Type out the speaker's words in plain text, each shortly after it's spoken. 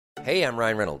Hey, I'm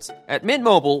Ryan Reynolds. At Mint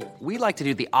Mobile, we like to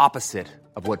do the opposite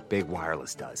of what Big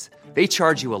Wireless does. They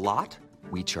charge you a lot,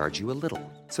 we charge you a little.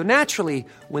 So naturally,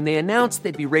 when they announced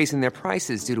they'd be raising their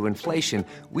prices due to inflation,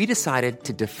 we decided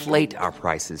to deflate our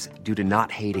prices due to not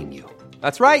hating you.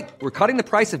 That's right. We're cutting the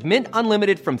price of Mint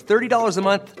Unlimited from $30 a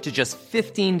month to just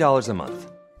 $15 a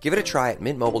month. Give it a try at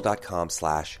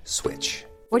mintmobile.com/switch.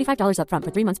 $45 up front for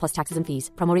 3 months plus taxes and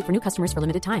fees. Promo rate for new customers for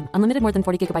limited time. Unlimited more than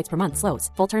 40 gigabytes per month. Slows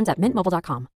full terms at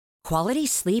mintmobile.com. Quality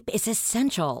sleep is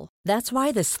essential. That's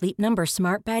why the Sleep Number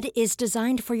Smart Bed is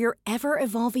designed for your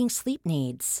ever-evolving sleep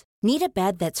needs. Need a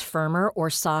bed that's firmer or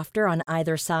softer on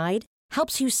either side?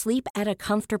 Helps you sleep at a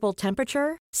comfortable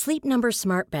temperature? Sleep Number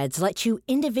Smart Beds let you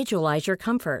individualize your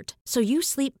comfort, so you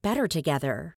sleep better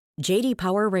together. J.D.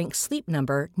 Power ranks Sleep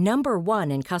Number number 1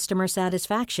 in customer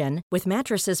satisfaction with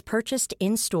mattresses purchased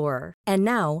in-store. And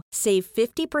now, save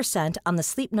 50% on the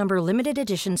Sleep Number Limited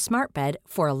Edition Smart Bed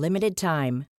for a limited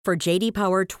time. For J.D.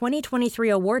 Power 2023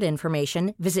 award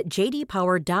information, visit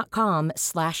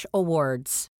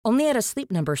jdpower.com/awards. Only at a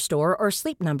Sleep Number store or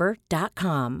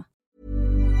sleepnumber.com.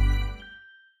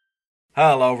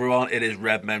 Hello everyone, it is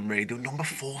Red Men Radio number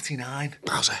 49.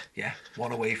 How's it? Yeah,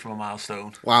 one away from a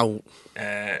milestone. Wow.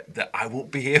 That I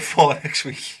won't be here for next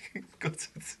week. Got it.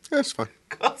 That's fine.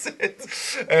 Got it.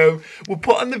 We're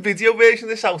putting the video version of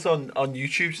this out on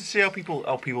YouTube to see how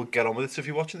people get on with it. So if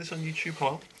you're watching this on YouTube,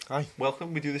 hello. Hi.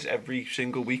 Welcome. We do this every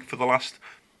single week for the last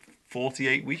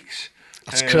 48 weeks.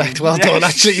 That's correct. Well done,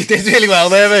 actually. You did really well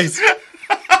there, mate.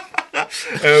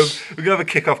 We're going to have a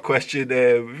kick-off question.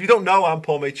 If you don't know, I'm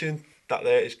Paul Machin. That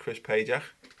there is Chris Pajak.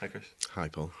 Hi, Chris. Hi,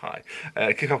 Paul. Hi.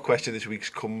 Kick-off question this week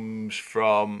comes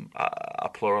from, I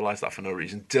pluralise that for no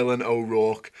reason, Dylan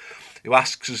O'Rourke, who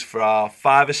asks us for our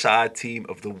five-a-side team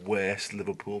of the worst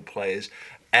Liverpool players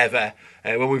ever.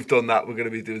 When we've done that, we're going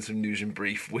to be doing some news in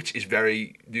brief, which is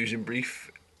very news in brief.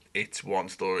 It's one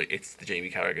story. It's the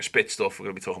Jamie Carragher spit stuff. We're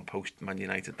going to be talking post-Man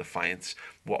United, Defiance,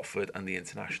 Watford and the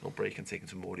international break and taking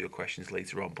some audio questions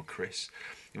later on. But Chris,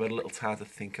 you've had a little time to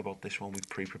think about this one. We've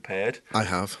pre-prepared. I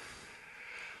have.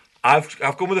 I've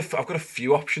got a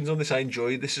few options on this. I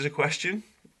enjoyed this as a question.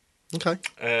 Okay.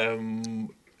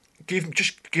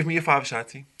 Give me your five-a-side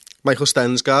team. Michael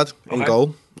Stensgaard in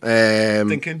goal.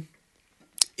 Thinking?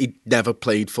 He never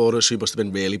played for us, so he must have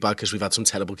been really bad because we've had some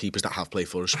terrible keepers that have played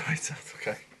for us. Right, that's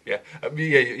okay. Yeah, I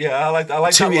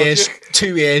like 2 years.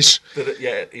 2 years.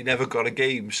 He never got a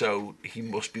game, so he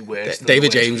must be worse.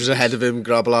 David James was ahead of him.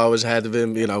 Grobbelaar was ahead of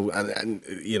him. And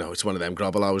it's one of them.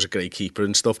 Grobbelaar was a great keeper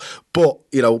and stuff. But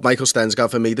Michael Stensgaard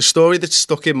for me, the story that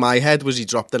stuck in my head was he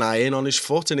dropped an iron on his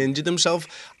foot and injured himself.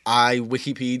 I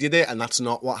Wikipedia'd it, and that's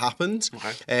not what happened.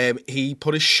 Okay. He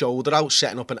put his shoulder out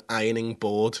setting up an ironing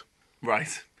board.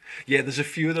 Right. Yeah, there's a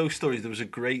few of those stories. There was a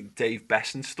great Dave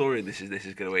Besson story. This is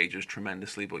going to age us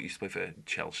tremendously, but he used to play for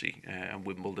Chelsea and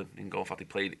Wimbledon in golf. He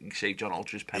saved John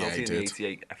Aldridge's penalty in the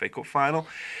 '88 FA Cup final.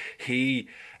 He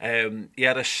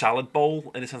had a salad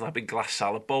bowl in a sense, like a big glass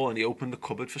salad bowl, and he opened the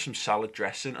cupboard for some salad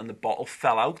dressing, and the bottle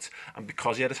fell out. And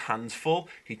because he had his hands full,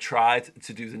 he tried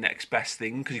to do the next best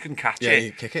thing because he couldn't catch it.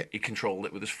 You kick it. He controlled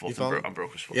it with his foot and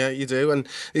broke his foot. Yeah, you do. And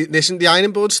listen, the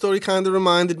ironing board story kind of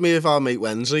reminded me of our mate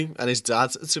Wensley and his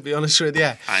dad. To be honest with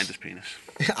you, ironed his penis.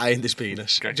 Ironed his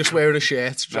penis. Okay. Just wearing a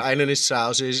shirt, ironing his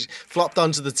trousers, flopped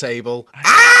onto the table.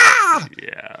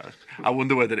 Yeah, I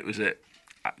wonder whether it was it.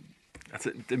 That's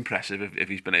impressive if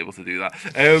he's been able to do that.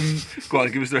 Go on,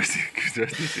 give us the rest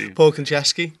of the team. Paul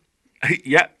Konchesky.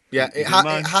 Yeah. It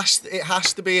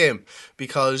has to be him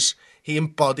because he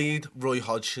embodied Roy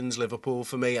Hodgson's Liverpool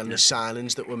for me and the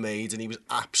signings that were made, and he was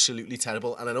absolutely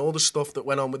terrible. And then all the stuff that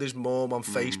went on with his mum on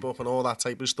Facebook and all that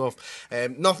type of stuff,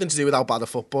 nothing to do with how bad a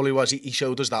footballer he was. He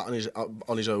showed us that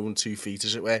on his own 2 feet,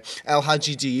 as it were. El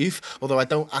Hadji Diouf, although I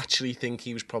don't actually think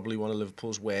he was probably one of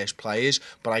Liverpool's worst players,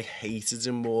 but I hated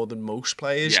him more than most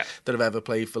players that have ever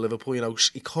played for Liverpool.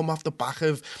 He come off the back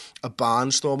of a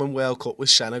barnstorming World Cup with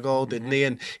Senegal, didn't he?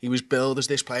 And he was billed as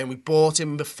this player, and we bought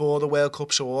him before the World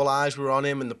Cup, so all eyes were on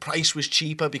him, and the price was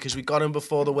cheaper because we got him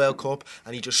before the World Cup,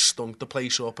 and he just stunk the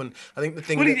place up. And I think the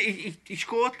thing he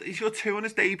scored 2 on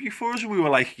his debut for us, and we were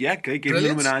like, yeah, great, give him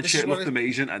the Menage shirt, looked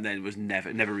amazing, and then was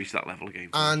never reached that level again.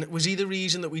 And was he the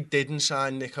reason that we didn't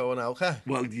sign Nico Anelka?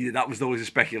 Well, yeah, that was always the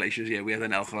speculations. Yeah, we had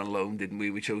Anelka on loan, didn't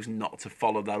we? We chose not to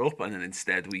follow that up, and then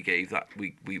instead we gave that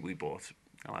we bought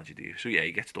So yeah,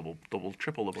 he gets double,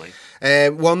 triple the blame.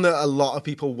 One that a lot of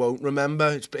people won't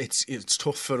remember. It's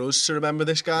tough for us to remember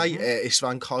this guy.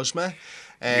 Istvan Cosme.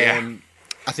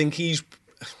 I think he's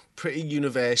pretty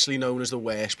universally known as the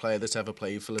worst player that's ever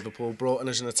played for Liverpool. Brought in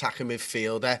as an attacking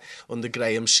midfielder under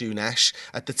Graham Souness.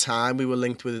 At the time, we were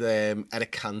linked with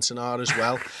Eric Cantona as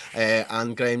well,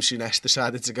 and Graham Souness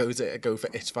decided to go for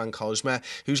Istvan Kozma,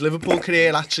 whose Liverpool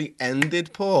career actually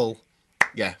ended, Paul.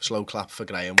 Yeah, slow clap for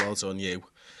Graham, well done you.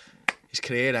 His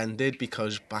career ended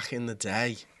because back in the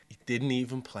day, he didn't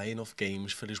even play enough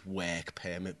games for his work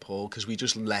permit, Paul, because we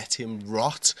just let him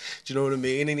rot. Do you know what I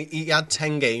mean? And he had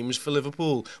 10 games for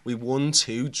Liverpool. We won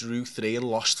 2, drew 3 and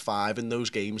lost 5 in those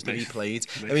games that he played.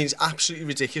 I mean, it's absolutely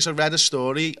ridiculous. I read a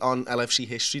story on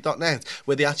lfchistory.net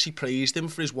where they actually praised him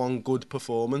for his one good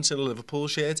performance in a Liverpool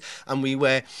shirt, and we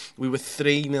were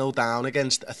 3-0 down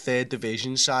against a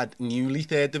newly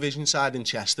third division side in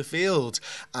Chesterfield,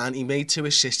 and he made 2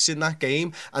 assists in that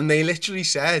game, and they literally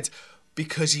said,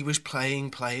 because he was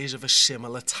playing players of a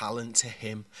similar talent to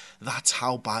him. That's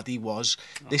how bad he was.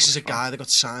 This is a guy that got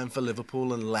signed for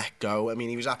Liverpool and let go. I mean,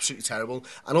 he was absolutely terrible.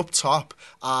 And up top,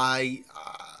 I'm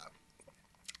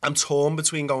torn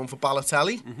between going for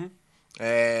Balotelli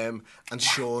and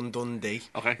Sean Dundee.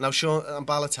 Okay. Now,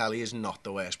 Balotelli is not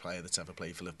the worst player that's ever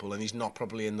played for Liverpool, and he's not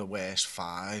probably in the worst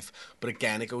 5. But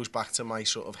again, it goes back to my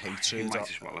sort of hatred. He might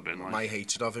as well have been, my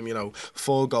hatred of him. You know,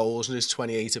 4 goals in his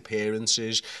 28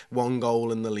 appearances, 1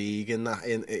 goal in the league in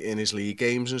his league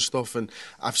games and stuff. And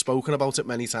I've spoken about it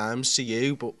many times to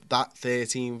you, but that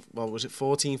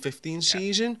 14-15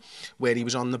 season where he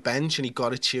was on the bench and he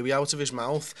got a chewy out of his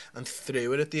mouth and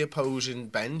threw it at the opposing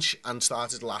bench and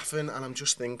started laughing, and I'm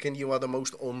just thinking, you are the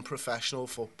most unprofessional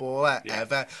footballer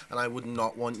ever, and I would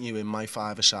not want you in my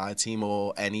 5-a-side team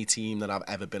or any team that I've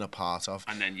ever been a part of.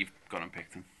 And then you've gone and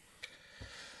picked him.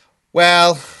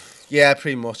 Well, yeah,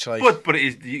 pretty much. Like, but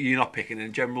you're not picking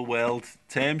in general world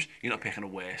terms. You're not picking a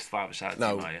worst 5-a-side team,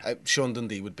 are you? Sean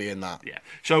Dundee would be in that. Yeah.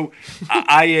 So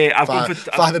I've gone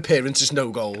for 5 appearances, no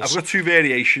goals. I've got 2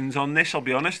 variations on this. I'll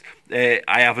be honest. I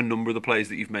have a number of the players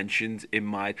that you've mentioned in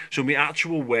mind. So my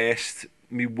actual worst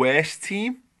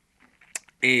team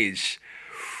is,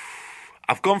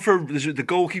 I've gone for the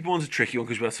goalkeeper one's a tricky one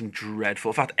because we had some dreadful.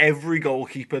 In fact, every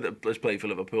goalkeeper that has played for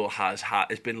Liverpool has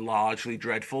been largely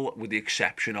dreadful, with the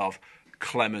exception of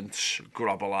Clements,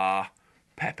 Grobbelaar,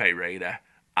 Pepe Reina,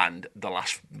 and the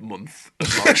last month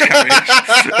of Maurice Carragher.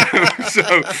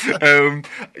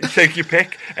 So take your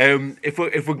pick. If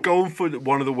we're going for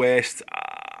one of the worst,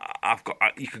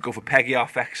 you could go for Peggy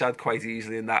Arfexad quite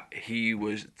easily in that he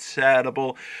was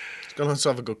terrible. He's gone on to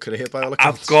have a good career by all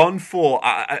accounts. I've gone for,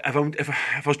 if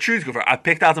I was true to go for it, I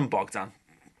picked Adam Bogdan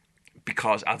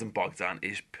because Adam Bogdan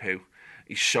is poo.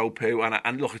 He's so poo,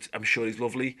 and look, I'm sure he's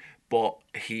lovely, but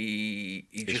he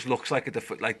just looks like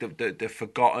the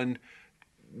forgotten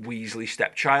Weasley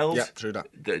stepchild. Yeah, true that.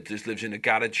 That just lives in a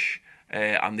garage.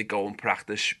 And they go and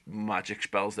practice magic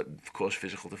spells that cause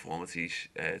physical deformities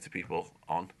to people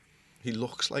on. He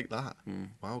looks like that.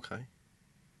 Wow, okay.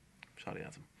 Sorry,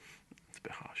 Adam. It's a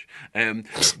bit harsh.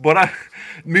 But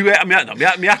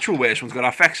my actual worst one's got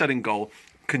Arfexad in goal,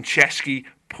 Konchesky,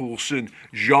 Poulsen,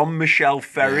 Jean-Michel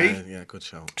Ferry. Yeah, good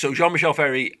show. So Jean-Michel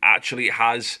Ferry actually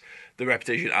has the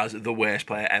reputation as the worst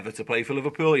player ever to play for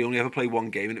Liverpool. He only ever played 1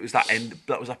 game, and it was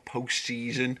that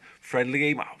post-season friendly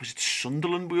game. Was it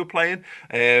Sunderland we were playing?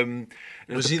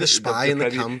 Was he the spy in the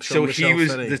camp? So he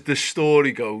was. The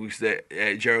story goes that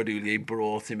Gerard Houllier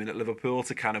brought him in at Liverpool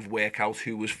to kind of work out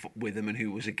who was with him and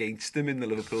who was against him in the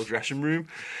Liverpool dressing room.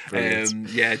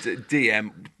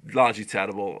 DM largely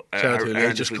terrible. Gerard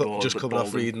Houllier just coming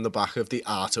off reading the back of The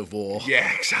Art of War. Yeah,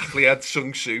 exactly. He had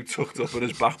Sun Tzu tucked up in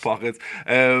his back pocket.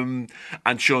 And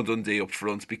Sean Dundee up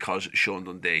front because Sean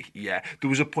Dundee. Yeah, there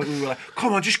was a point where we were like,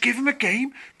 "Come on, just give him a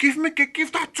game. Give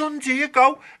that Dundee a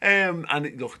go." And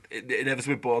look, it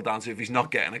inevitably boiled down to if he's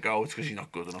not getting a go, it's because he's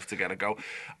not good enough to get a go.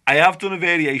 I have done a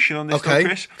variation on this, though,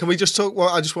 Chris. Can we just talk? Well,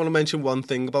 I just want to mention one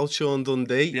thing about Sean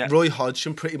Dundee. Yeah. Roy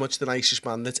Hodgson, pretty much the nicest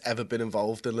man that's ever been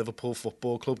involved in Liverpool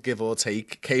Football Club, give or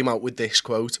take, came out with this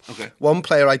quote. Okay. One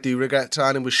player I do regret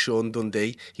signing was Sean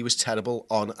Dundee. He was terrible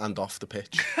on and off the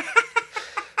pitch.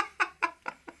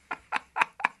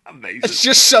 Amazing. It's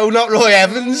just so not Roy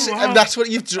Evans, and that's what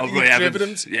you've driven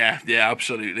him to. Yeah,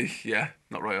 absolutely. Yeah,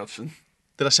 not Roy Hodgson.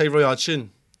 Did I say Roy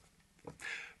Hodgson?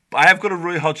 I have got a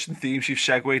Roy Hodgson theme, so you've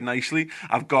segued nicely.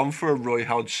 I've gone for a Roy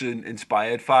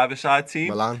Hodgson-inspired 5-a-side team.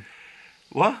 Milan.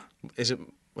 What? Is it...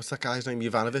 What's that guy's name?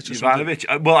 Ivanovic or Ivanovic.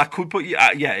 something? Well, I could put you...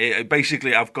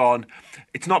 basically, I've gone...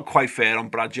 It's not quite fair on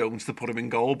Brad Jones to put him in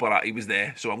goal, but he was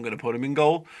there, so I'm going to put him in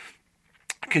goal.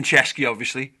 Konchesky,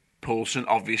 obviously. Poulsen,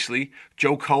 obviously.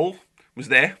 Joe Cole was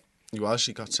there. He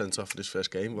got sent off for his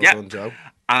first game. Well done, Joe.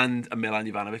 And a Milan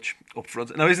Jovanovic up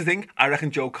front. Now, here's the thing. I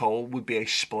reckon Joe Cole would be a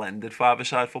splendid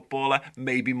five-a-side footballer.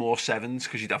 Maybe more sevens,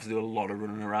 because you'd have to do a lot of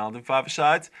running around in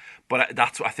five-a-side. But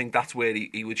I think that's where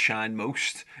he would shine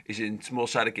most, is in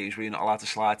small-sided games where you're not allowed to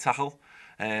slide tackle.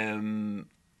 But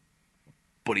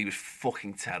he was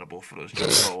fucking terrible for us, Joe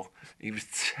Cole. He was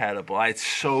terrible. I had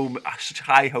such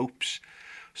high hopes.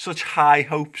 Such high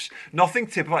hopes. Nothing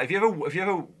typical. If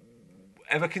you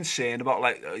ever concerned about,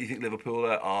 like, you think Liverpool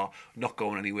are not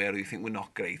going anywhere, or you think we're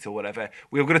not great or whatever,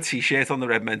 we've got a T-shirt on the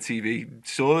Redmen TV,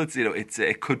 so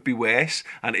it could be worse,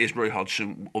 and it is Roy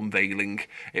Hodgson unveiling.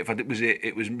 In fact, it was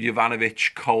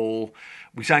Jovanovic, Cole.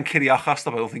 We signed Carragher,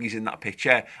 but I don't think he's in that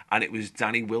picture, and it was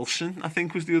Danny Wilson, I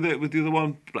think, was the other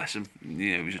one. Bless him,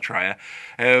 he was a trier.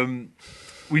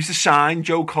 We used to sign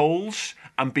Joe Coles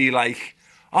and be like,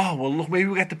 oh, well, look, maybe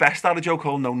we'll get the best out of Joe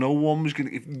Cole. No one was going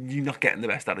to... You're not getting the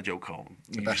best out of Joe Cole.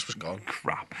 The best was gone.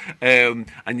 Crap. And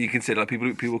you consider, like,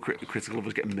 people critical of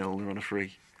us getting Milner on a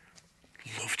free.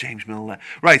 Love James Milner.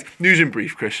 Right, news in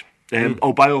brief, Chris.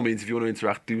 By all means, if you want to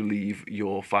interact, do leave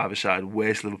your five-a-side,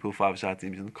 worst Liverpool five-a-side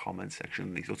teams in the comments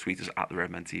section. Or tweet us at the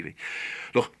Redmen TV.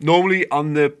 Look, normally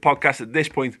on the podcast at this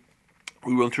point,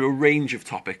 we run through a range of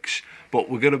topics, but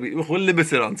we're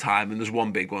limited on time, and there's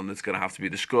one big one that's going to have to be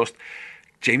discussed.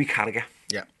 Jamie Carragher.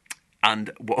 Yeah.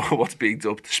 And what's being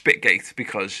dubbed Spitgate,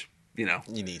 because, you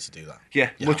need to do that.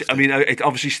 Yeah. It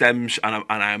obviously stems, and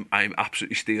I'm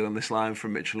absolutely stealing this line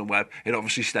from Mitchell and Webb, it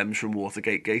obviously stems from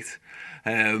Watergate Gate,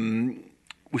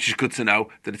 which is good to know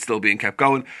that it's still being kept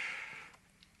going.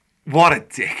 What a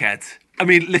dickhead. I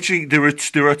mean, literally,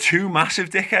 there are two massive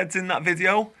dickheads in that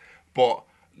video, but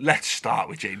let's start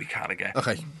with Jamie Carragher.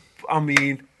 Okay. I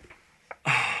mean,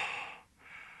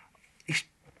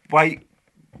 why...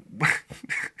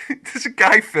 There's a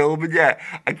guy filming,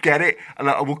 I get it, and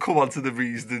I will come on to the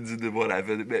reasons and the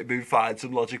whatever, maybe find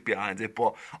some logic behind it,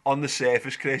 but on the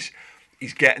surface, Chris,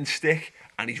 he's getting stick,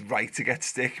 and he's right to get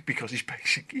stick, because he's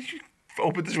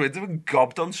opened his window and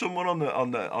gobbed on someone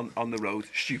on the road.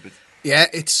 Stupid. Yeah,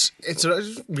 it's a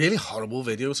really horrible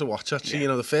video to watch, actually.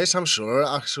 The first time I saw it,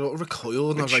 I sort of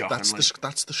recoiled, and I was like, that's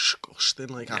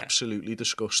disgusting, absolutely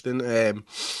disgusting.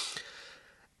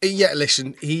 Yeah,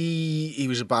 listen, he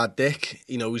was a bad dick.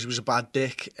 He was a bad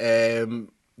dick. There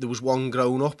was one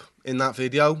grown-up in that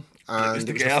video, and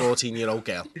it was a 14-year-old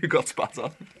girl who got spat on.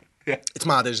 Yeah, it's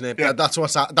mad, isn't it? Yeah. That's what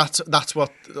it's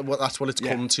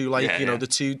come to.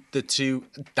 The two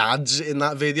dads in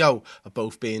that video are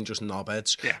both being just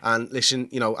knobheads. Yeah. And listen,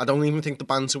 I don't even think the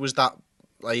banter was that.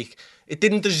 It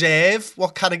didn't deserve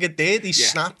what Carragher did. He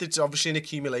snapped. It's obviously an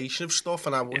accumulation of stuff,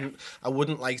 and I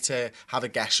wouldn't like to have a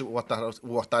guess at what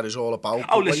that is all about.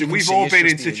 Oh, listen, we've all been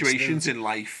in situations in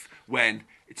life when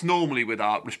it's normally with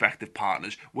our respective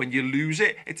partners. When you lose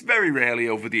it, it's very rarely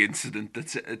over the incident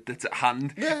that's at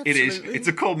hand. Yeah, it's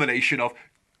a culmination of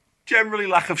generally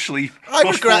lack of sleep. I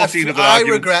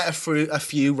regret a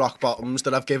few rock bottoms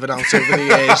that I've given out over the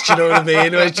years. Do you know what I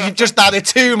mean? You've just had it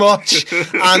too much,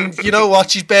 and you know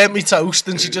what? She's burnt me toast,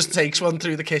 and she just takes one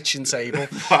through the kitchen table.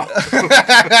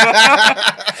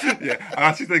 Yeah, I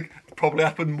actually think it probably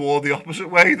happened more the opposite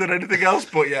way than anything else.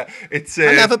 But yeah, it's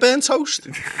I never burn toast.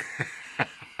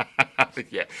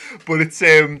 Yeah, but it's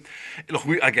look.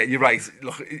 Again, you're right.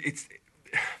 Look, it's.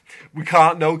 We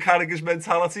can't know Carragher's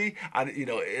mentality, and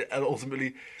and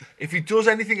ultimately, if he does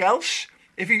anything else,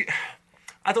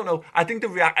 I don't know. I think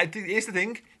here's the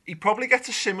thing: he probably gets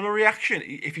a similar reaction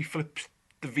if he flips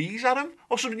the V's at him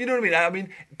or something. You know what I mean? I mean,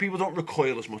 people don't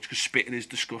recoil as much because spitting is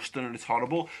disgusting and it's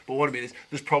horrible. But what I mean is,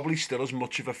 there's probably still as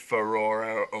much of a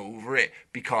furore over it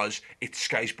because it's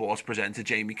Sky Sports presenter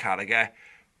Jamie Carragher.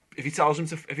 If he tells him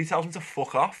to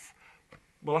fuck off,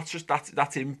 well,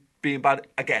 that's him being bad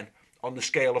again. On the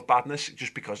scale of badness,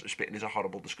 just because spitting is a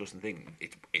horrible, disgusting thing,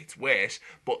 it's worse.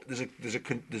 But there's a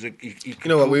you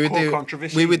know what we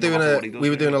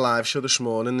were doing a live show this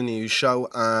morning, the news show,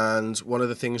 and one of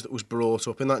the things that was brought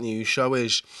up in that news show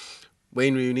is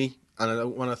Wayne Rooney. And I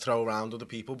don't want to throw around other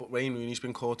people, but Wayne Rooney's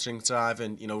been caught drink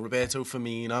driving. Roberto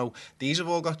Firmino. These have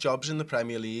all got jobs in the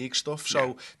Premier League stuff.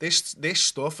 So this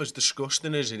stuff, as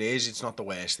disgusting as it is, it's not the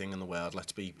worst thing in the world.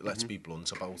 Let's be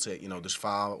blunt about it. There's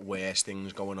far worse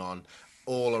things going on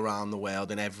all around the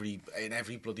world in every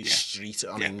bloody street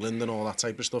on England and all that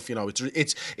type of stuff.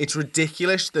 It's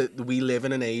ridiculous that we live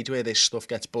in an age where this stuff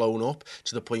gets blown up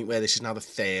to the point where this is now the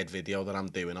third video that I'm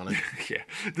doing on it. Yeah,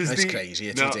 it's crazy.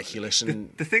 It's ridiculous.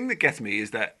 And the thing that gets me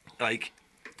is that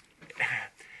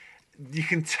you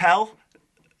can tell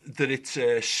that it's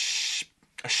a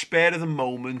spur of the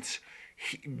moment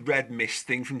red mist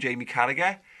thing from Jamie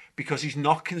Carragher. because he's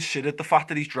not considered the fact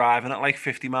that he's driving at like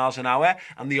 50 miles an hour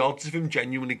and the odds of him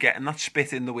genuinely getting that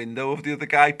spit in the window of the other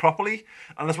guy properly.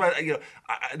 And that's why, you know,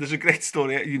 there's a great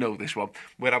story, you know this one,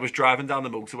 where I was driving down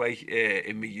the motorway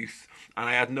in my youth and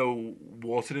I had no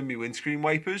water in my windscreen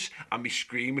wipers and my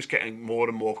screen was getting more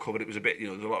and more covered. It was a bit, you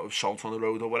know, there's a lot of salt on the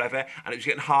road or whatever, and it was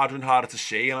getting harder and harder to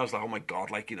see, and I was like, oh my God,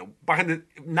 like, you know,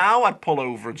 now I'd pull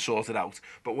over and sort it out,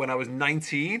 but when I was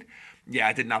 19, yeah,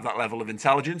 I didn't have that level of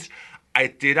intelligence. I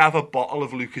did have a bottle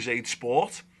of Lucozade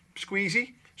Sport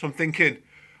squeezy, so I'm thinking,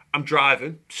 I'm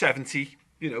driving 70,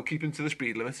 you know, keeping to the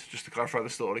speed limit, just to clarify the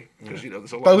story, because, you know,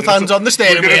 there's a lot. Both hands on the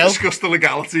steering wheel. Discuss the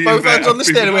legality. Both hands on the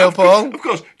steering wheel, Paul. Of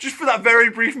course, just for that very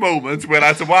brief moment when I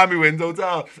had to wind my window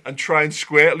down and try and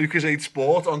squirt Lucozade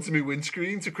Sport onto my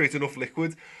windscreen to create enough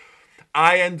liquid,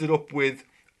 I ended up with,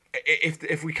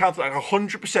 if we count like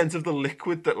 100% of the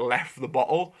liquid that left the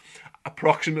bottle,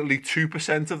 approximately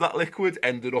 2% of that liquid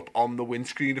ended up on the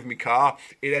windscreen of my car.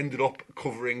 It ended up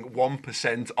covering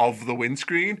 1% of the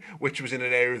windscreen, which was in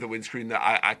an area of the windscreen that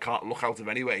I can't look out of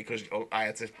anyway, because I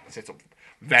had to sit up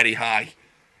very high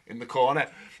in the corner.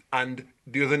 And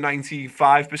the other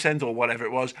 95% or whatever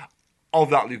it was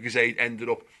of that Lucozade ended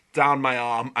up down my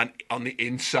arm and on the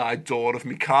inside door of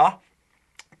my car.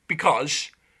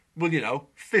 Because, well, you know,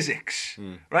 physics,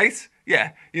 right?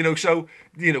 Yeah, you know, so,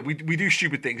 you know, we do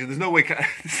stupid things, and there's no way,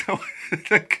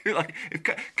 like, if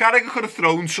Carragher could have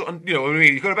thrown something, you know what I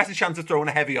mean, he's got a better chance of throwing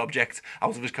a heavy object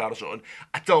out of his car or something.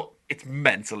 It's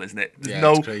mental, isn't it?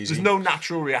 It's crazy. There's no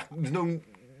natural reaction,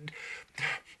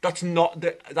 that's not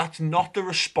the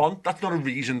response, that's not a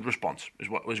reasoned response, is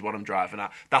what I'm driving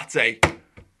at. That's a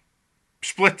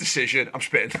split decision. I'm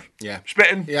spitting. Yeah.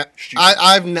 Spitting. Yeah.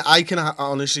 Stupid. I can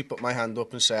honestly put my hand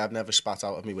up and say I've never spat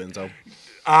out of my window.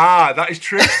 Ah, that is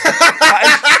true. That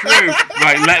is true.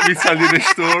 Right, let me tell you this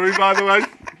story, by the way.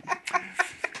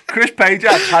 Chris Pager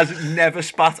has never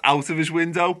spat out of his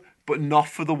window, but not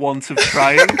for the want of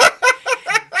trying.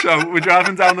 So we're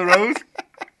driving down the road,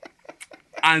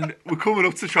 and we're coming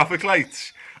up to traffic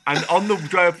lights, and on the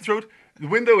drive up the road, the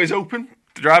window is open.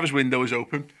 The driver's window is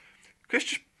open. Chris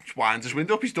just winds his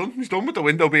window up. He's done with the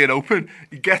window being open.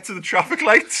 You get to the traffic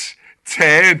lights,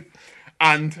 turn,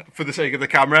 and for the sake of the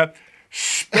camera,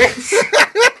 spit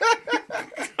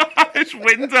his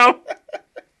window.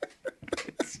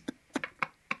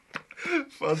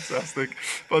 Fantastic.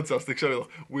 So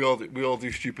we all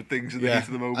do stupid things in the heat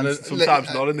of the moment. And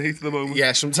sometimes not in the heat of the moment.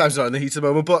 Yeah, sometimes not in the heat of the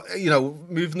moment. But, you know,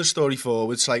 moving the story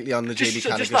forwed slightly on the Jamie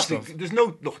Carragher stuff.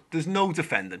 There's no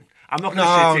defending. I'm not going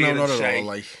to sit here and say, all,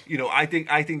 like... you know, I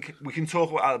think we can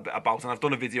talk about, and I've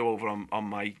done a video over on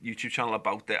my YouTube channel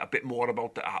about it, a bit more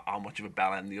about how much of a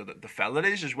bellend the fella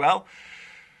is as well.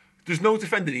 There's no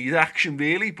defending either action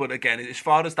really, but again, as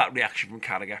far as that reaction from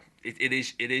Carragher, it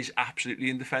is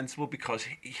absolutely indefensible because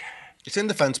it's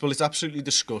indefensible. It's absolutely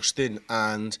disgusting,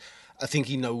 and I think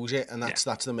he knows it, and that's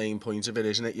the main point of it,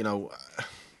 isn't it? You know,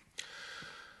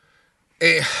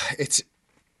 it's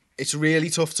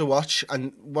really tough to watch,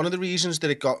 and one of the reasons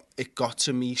that it got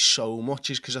to me so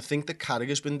much is because I think that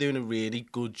Carragher's been doing a really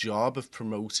good job of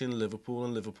promoting Liverpool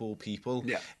and Liverpool people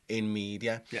in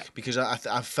media. Yeah. Because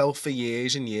I've felt for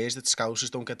years and years that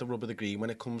Scousers don't get the rub of the green when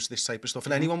it comes to this type of stuff.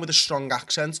 And anyone with a strong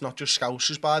accent, not just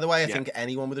Scousers, by the way, I think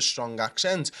anyone with a strong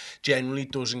accent generally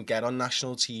doesn't get on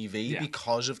national TV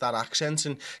because of that accent.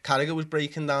 And Carragher was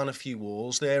breaking down a few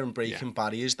walls there and breaking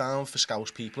barriers down for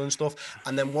Scouse people and stuff.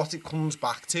 And then what it comes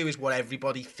back to is what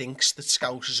everybody thinks that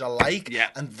Scousers are like. Yeah.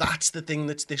 And that's the thing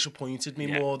that's disappointed me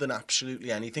more than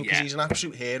absolutely anything, because he's an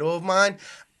absolute hero of mine,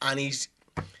 and he's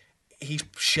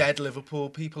shed Liverpool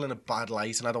people in a bad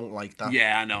light, and I don't like that.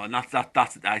 Yeah, I know, and that's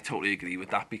I totally agree with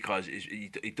that, because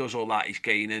he does all that. He's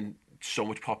gaining so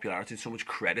much popularity and so much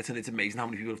credit, and it's amazing how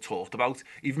many people have talked about.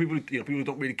 Even people who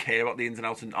don't really care about the ins and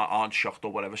outs and aren't shocked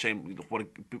or whatever, saying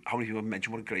how many people have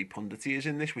mentioned what a great pundit he is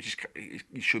in this, which is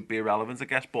he should be irrelevant, I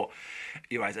guess. But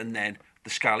you're right, and then the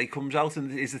scally comes out,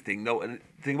 and is the thing though, and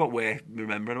the thing about we're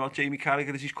remembering about Jamie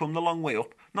Carragher is he's come the long way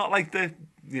up. Not like the,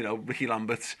 you know, Ricky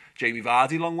Lambert's Jamie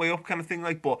Vardy long way up kind of thing,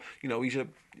 like, but you know, he's a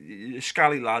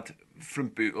scally lad from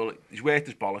Bootle. He's worked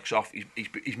his bollocks off.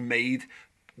 He's made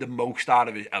the most out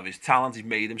of his talent. He's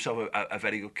made himself a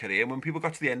very good career. And when people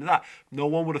got to the end of that, no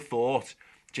one would have thought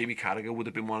Jamie Carragher would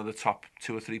have been one of the top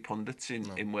 2 or 3 pundits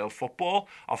in world football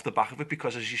off the back of it,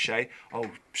 because, as you say,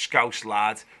 Scouse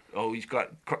lad, he's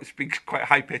speaks quite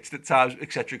high pitched at times,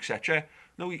 etc., etc.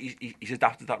 No, he's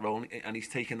adapted that role and he's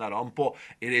taken that on. But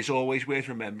it is always worth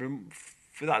remembering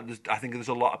for that. I think there's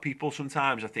a lot of people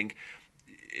sometimes. I think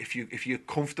if you're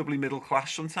comfortably middle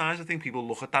class, sometimes I think people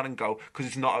look at that and go, because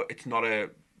it's not a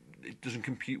it doesn't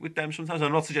compute with them sometimes.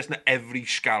 I'm not suggesting that every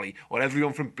Scally or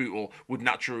everyone from Bootle would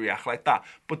naturally react like that,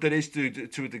 but there is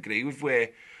to a degree with where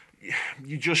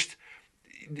you just...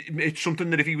 It's something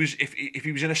that if he was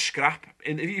in a scrap,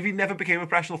 and if he never became a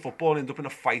professional footballer and ended up in a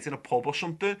fight in a pub or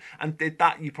something and did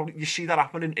that, you see that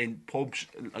happening in pubs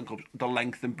and clubs the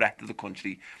length and breadth of the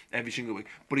country every single week.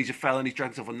 But he's a fella and he's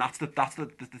dragged himself, and that's the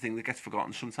thing that gets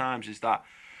forgotten sometimes, is that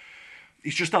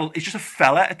he's just a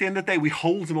fella at the end of the day. We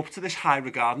hold him up to this high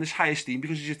regard and this high esteem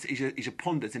because he's a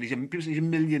pundit and he's a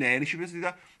millionaire and he should be able to do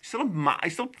that. He's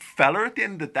still a fella at the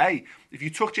end of the day. If you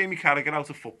took Jamie Carragher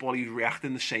out of football, he'd react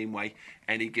in the same way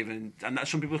any given. And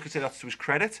some people could say that's to his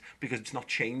credit because it's not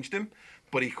changed him.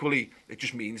 But equally, it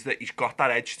just means that he's got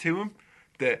that edge to him.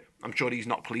 That I'm sure he's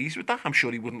not pleased with that. I'm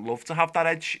sure he wouldn't love to have that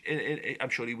edge. I'm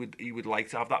sure he would like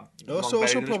to have that. That's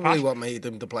also probably what made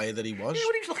him the player that he was. Yeah,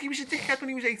 he was a dickhead when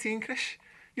he was 18, Chris.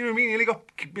 You know what I mean? He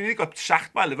nearly got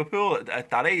sacked by Liverpool at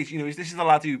that age. You know, this is the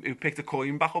lad who picked a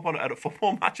coin back up at a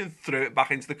football match and threw it back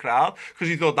into the crowd because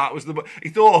he thought that was he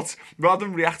thought, rather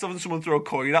than react to having someone throw a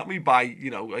coin at me by,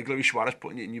 you know, like Luis Suarez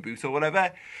putting it in your boot or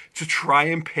whatever, to try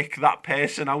and pick that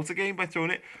person out again by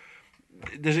throwing it.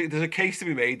 There's a case to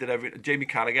be made that Jamie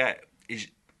Carragher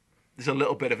there's a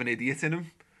little bit of an idiot in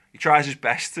him. He tries his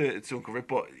best to uncover it,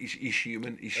 but he's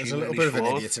human. There's a little bit of an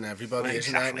idiot in everybody,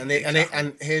 isn't there?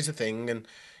 And here's the thing, and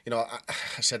you know,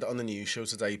 I said it on the news show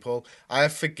today, Paul. I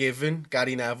have forgiven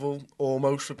Gary Neville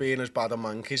almost for being as bad a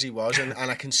mank as he was, and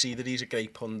I can see that he's a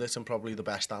great pundit and probably the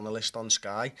best analyst on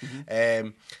Sky. Mm-hmm.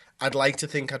 I'd like to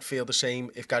think I'd feel the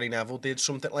same if Gary Neville did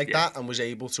something like that and was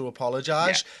able to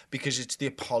apologise, because it's the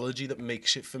apology that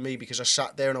makes it for me, because I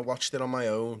sat there and I watched it on my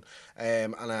own,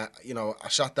 and I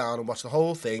sat down and watched the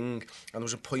whole thing, and there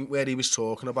was a point where he was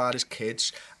talking about his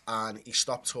kids and he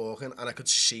stopped talking and I could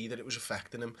see that it was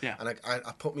affecting him, and I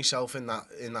put myself in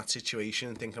that situation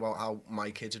and thinking about how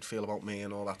my kids would feel about me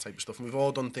and all that type of stuff, and we've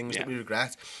all done things that we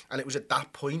regret, and it was at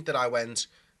that point that I went,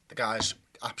 the guy's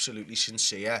absolutely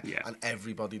sincere, and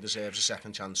everybody deserves a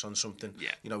second chance on something.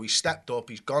 You know, he stepped up,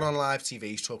 he's gone on live TV,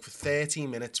 he's talked for 13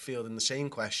 minutes fielding the same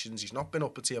questions, he's not been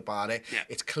uppity about it.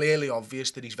 It's clearly obvious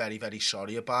that he's very, very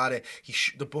sorry about it.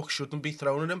 The book shouldn't be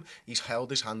thrown at him. He's held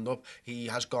his hand up, he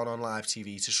has gone on live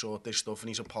TV to sort this stuff and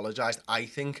he's apologised. I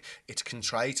think it's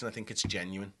contrite and I think it's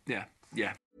genuine.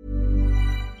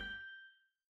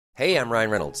 Hey, I'm Ryan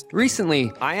Reynolds.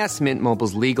 Recently, I asked Mint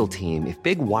Mobile's legal team if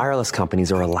big wireless companies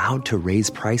are allowed to raise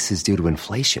prices due to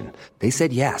inflation. They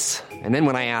said yes. And then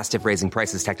when I asked if raising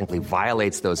prices technically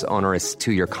violates those onerous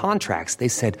 2-year contracts, they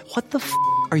said, "What the f***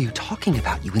 are you talking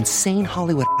about, you insane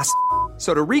Hollywood ass?"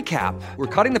 So to recap, we're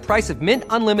cutting the price of Mint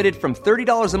Unlimited from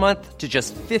 $30 a month to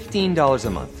just $15 a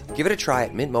month. Give it a try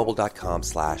at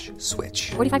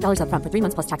mintmobile.com/switch. $45 up front for 3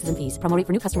 months plus taxes and fees. Promo rate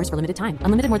for new customers for limited time.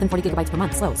 Unlimited more than 40 gigabytes per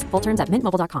month. Slows full terms at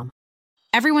mintmobile.com.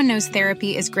 Everyone knows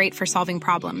therapy is great for solving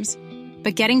problems,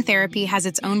 but getting therapy has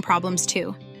its own problems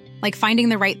too, like finding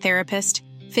the right therapist,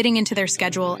 fitting into their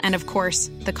schedule, and of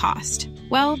course, the cost.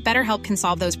 Well, BetterHelp can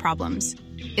solve those problems.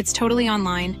 It's totally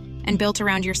online and built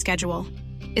around your schedule.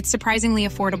 It's surprisingly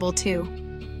affordable too.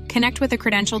 Connect with a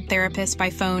credentialed therapist by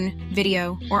phone,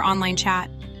 video, or online chat,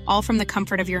 all from the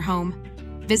comfort of your home.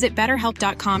 Visit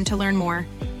BetterHelp.com to learn more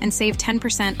and save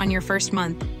 10% on your first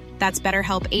month. That's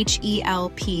BetterHelp,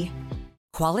 H-E-L-P.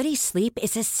 Quality sleep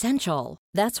is essential.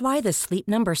 That's why the Sleep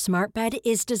Number Smart Bed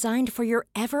is designed for your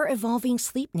ever-evolving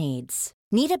sleep needs.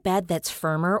 Need a bed that's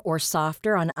firmer or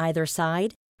softer on either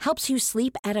side? Helps you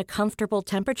sleep at a comfortable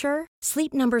temperature?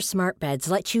 Sleep Number Smart Beds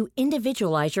let you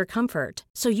individualize your comfort,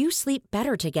 so you sleep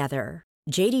better together.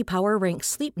 J.D. Power ranks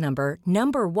Sleep Number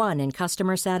number 1 in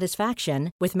customer satisfaction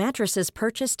with mattresses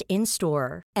purchased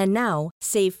in-store. And now,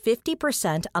 save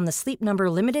 50% on the Sleep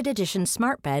Number Limited Edition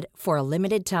Smart Bed for a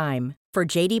limited time. For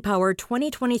J.D. Power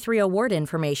 2023 award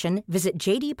information, visit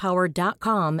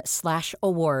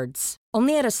jdpower.com/awards.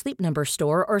 Only at a Sleep Number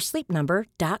store or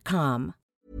sleepnumber.com.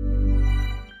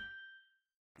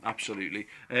 Absolutely.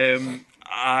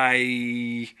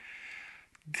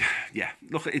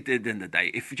 Look, at the end of the day,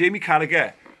 if Jamie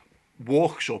Carragher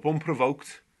walks up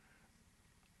unprovoked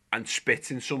and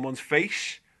spits in someone's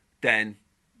face, then,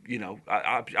 you know,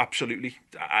 absolutely.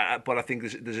 But I think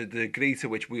there's a degree to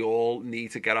which we all need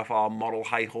to get off our moral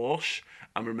high horse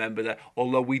and remember that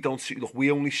although we don't see, look,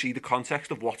 we only see the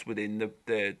context of what's within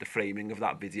the framing of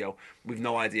that video. We've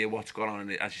no idea what's gone on,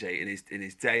 as you say, in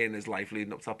his day and his life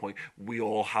leading up to that point. We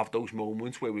all have those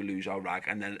moments where we lose our rag,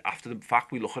 and then after the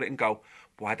fact, we look at it and go,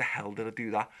 "Why the hell did I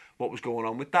do that? What was going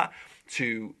on with that?"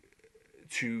 To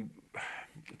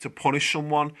punish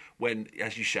someone when,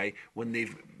 as you say, when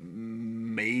they've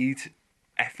made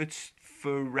efforts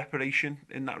for reparation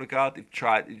in that regard. They've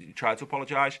tried to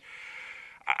apologise.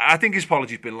 I think his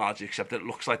apology's been largely accepted. It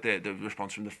looks like the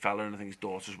response from the fella and I think his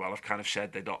daughter as well have kind of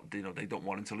said they don't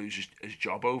want him to lose his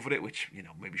job over it, which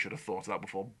maybe should have thought of that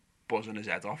before buzzing his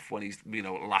head off when he's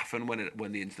laughing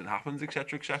when the incident happens,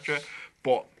 etc., etc.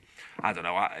 But I don't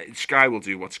know. Sky will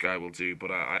do what Sky will do, but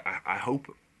I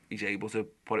hope he's able to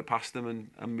put it past them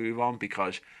and move on,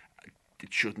 because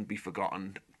it shouldn't be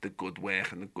forgotten, the good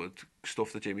work and the good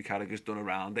stuff that Jamie Carragher's done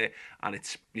around it. And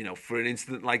it's, for an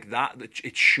incident like that,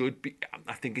 it should be,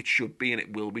 I think it should be, and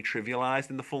it will be trivialised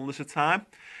in the fullness of time.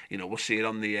 We'll see it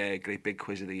on the Great Big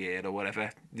Quiz of the Year or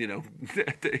whatever, in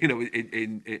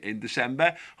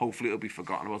December. Hopefully it'll be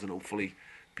forgotten about, and hopefully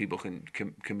people can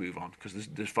move on, because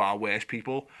there's far worse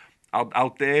people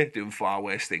out there doing far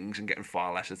worse things and getting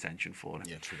far less attention for it.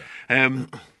 Yeah, true that.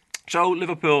 So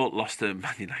Liverpool lost to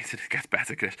Man United. It gets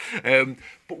better, Chris.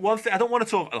 But one thing I don't want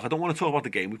to talk about the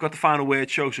game. We've got the final word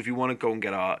show, so if you want to go and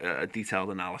get our detailed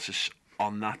analysis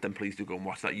on that, then please do go and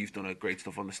watch that. You've done a great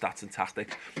stuff on the stats and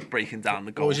tactics, breaking down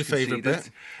the goals. What was your favourite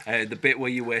bit? The bit where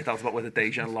you worked out about whether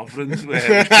Dejan Lovren's was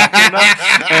cracking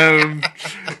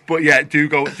that. But yeah, do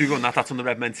go on that. That's on the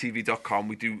redmentv.com.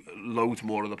 We do loads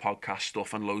more of the podcast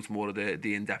stuff and loads more of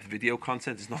the in-depth video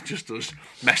content. It's not just us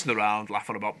messing around,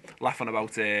 laughing about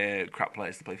crap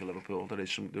players to play for Liverpool. There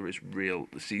is real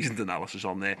seasoned analysis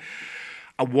on there.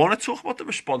 I want to talk about the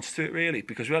response to it, really,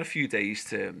 because we had a few days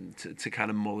to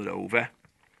kind of mull it over.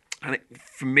 And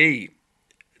for me,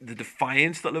 the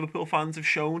defiance that Liverpool fans have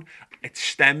shown, it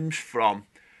stems from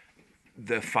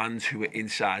the fans who were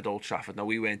inside Old Trafford. Now,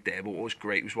 we weren't there, but what was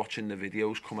great was watching the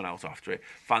videos coming out after it.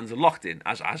 Fans are locked in,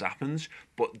 as happens,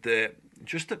 but the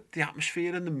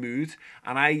atmosphere and the mood,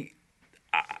 and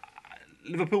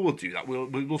Liverpool will do that.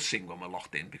 We'll sing when we're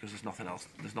locked in, because there's nothing else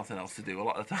to do a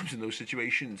lot of the times in those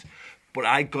situations. But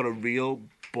I got a real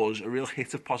buzz, a real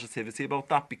hit of positivity about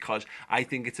that, because I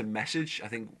think it's a message. I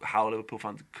think how Liverpool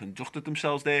fans conducted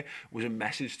themselves there was a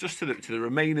message just to the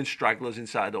remaining stragglers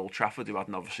inside Old Trafford who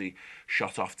hadn't obviously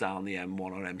shot off down the M1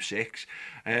 or M6.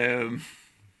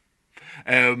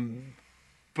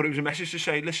 But it was a message to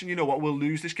say, listen, you know what, we'll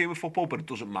lose this game of football, but it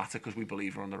doesn't matter, because we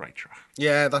believe we're on the right track.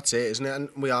 Yeah, that's it, isn't it? And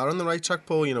we are on the right track,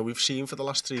 Paul. We've seen for the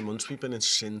last 3 months we've been in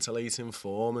scintillating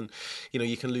form, and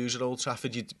you can lose at Old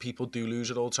Trafford. People do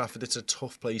lose at Old Trafford. It's a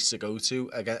tough place to go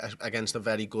to against a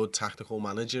very good tactical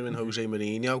manager in Jose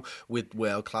Mourinho, with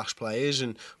world-class players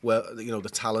and the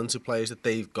talented players that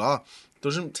they've got.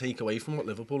 Doesn't take away from what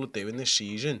Liverpool are doing this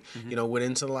season. We're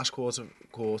into the last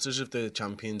quarters of the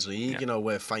Champions League. Yeah.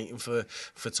 We're fighting for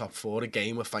top four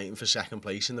again. We're fighting for second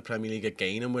place in the Premier League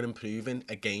again, and we're improving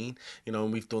again.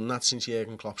 And we've done that since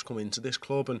Jurgen Klopp's come into this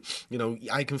club. And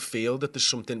I can feel that there's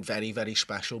something very, very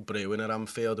special brewing at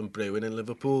Anfield and brewing in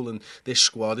Liverpool. And this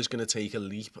squad is going to take a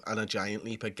leap, and a giant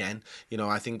leap again.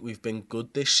 I think we've been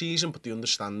good this season, but the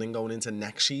understanding going into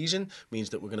next season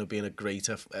means that we're going to be in a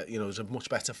greater, there's a much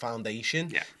better foundation.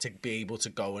 Yeah. To be able to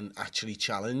go and actually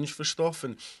challenge for stuff.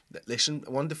 And listen,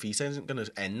 one defeat isn't going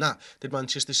to end that. Did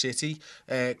Manchester City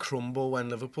crumble when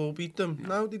Liverpool beat them?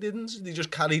 No, they didn't. They just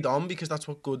carried on, because that's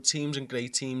what good teams and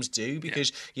great teams do,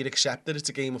 because you accept that it's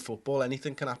a game of football.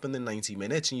 Anything can happen in 90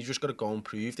 minutes, and you just got to go and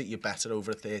prove that you're better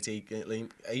over a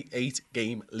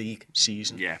 38-game league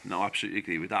season. Yeah, no, I absolutely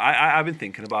agree with that. I've been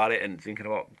thinking about it and thinking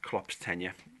about Klopp's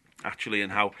tenure, actually,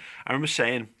 and how I remember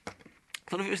saying,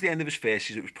 I don't know if it was the end of his first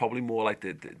season. It was probably more like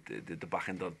the back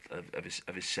end of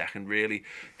his second, really.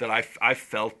 That I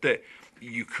felt that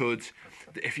you could,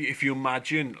 if you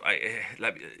imagine,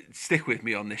 stick with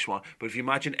me on this one. But if you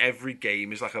imagine every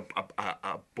game is like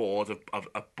a board of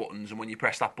buttons, and when you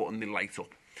press that button, they light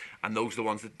up, and those are the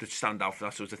ones that stand out for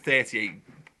that. So it's the 38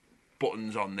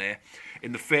 buttons on there.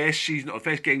 In the first season, or the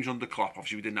first games under Klopp,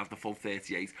 obviously we didn't have the full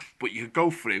 38, but you could go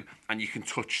through and you can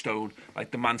touchstone like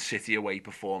the Man City away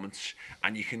performance,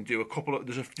 and you can do a couple of.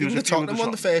 There's the Tottenham won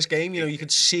the first game. You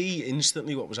could see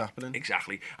instantly what was happening.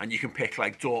 Exactly, and you can pick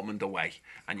like Dortmund away,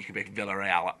 and you can pick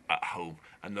Villarreal at home,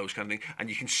 and those kind of things. And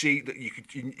you can see that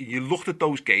you looked at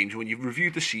those games, and when you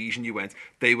reviewed the season, you went,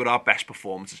 they were our best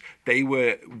performances. They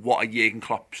were what a Jurgen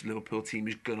Klopp's Liverpool team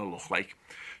is going to look like.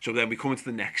 So then we come into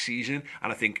the next season,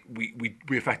 and I think we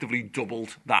effectively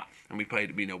doubled that, and we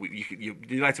played.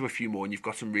 You light up a few more, and you've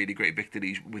got some really great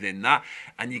victories within that,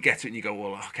 and you get to it, and you go,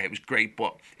 well, okay, it was great,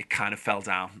 but it kind of fell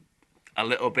down a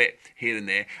little bit here and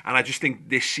there. And I just think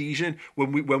this season,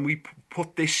 when we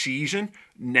put this season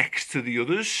next to the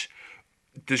others,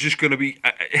 there's just going to be,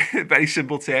 very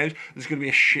simple terms, there's going to be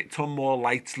a shit ton more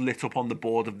lights lit up on the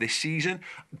board of this season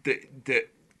that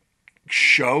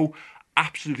show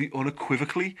absolutely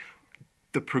unequivocally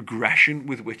the progression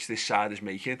with which this side is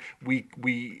making.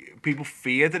 People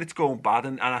fear that it's going bad,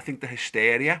 and I think the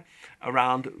hysteria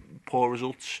around poor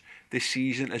results this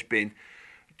season has been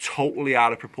totally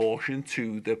out of proportion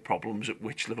to the problems at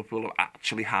which Liverpool have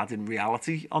actually had in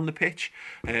reality on the pitch.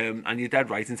 And you're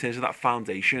dead right in terms of that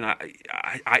foundation.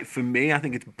 For me, I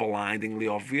think it's blindingly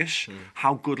obvious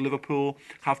how good Liverpool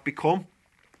have become.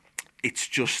 It's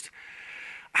just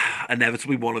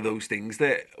inevitably one of those things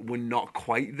that we're not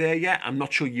quite there yet. I'm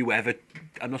not sure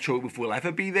if we'll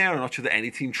ever be there. I'm not sure that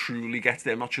any team truly gets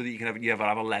there. I'm not sure that you ever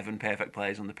have 11 perfect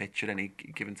players on the pitch at any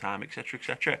given time, etc.,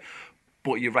 etc.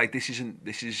 But you're right. This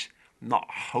is not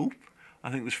hope.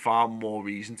 I think there's far more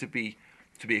reason to be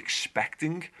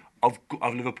expecting of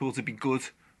Liverpool to be good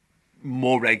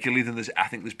more regularly than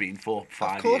there's been for 5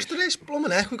 years. Of course there is. Blooming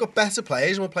heck, we've got better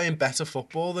players and we're playing better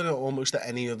football than almost at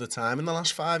any other time in the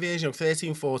last 5 years.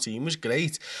 13-14 was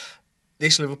great.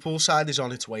 This Liverpool side is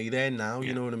on its way there now,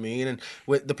 you know what I mean? And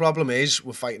the problem is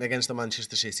we're fighting against the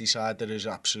Manchester City side that is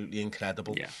absolutely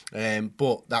incredible. Yeah.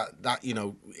 But that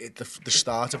the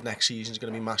start of next season is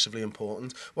going to be massively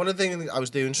important. One of the things, I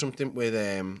was doing something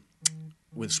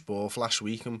with Sport last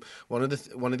week, and one of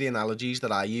the analogies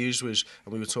that I used was,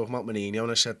 and we were talking about Mourinho, and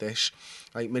I said this,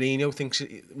 like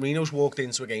Mourinho's walked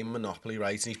into a game of Monopoly,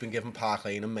 right, and he's been given Park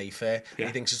Lane and Mayfair, and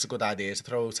he thinks it's a good idea to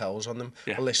throw hotels on them.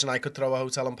 Well, listen, I could throw a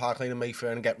hotel on Park Lane and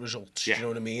Mayfair and get results, do you know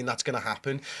what I mean? That's going to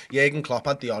happen. Jurgen Klopp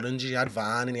had the oranges, he had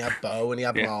Van, and he had Bow, and he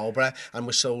had Marlborough, and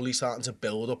we're slowly starting to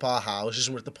build up our houses,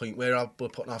 and we're at the point where we're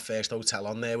putting our first hotel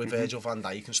on there with Virgil van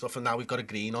Dijk and stuff, and now we've got a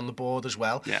green on the board as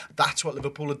well. That's what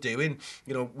Liverpool are doing.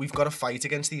 You know, we've got to fight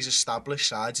against these established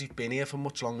sides who've been here for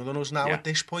much longer than us now at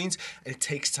this point, and it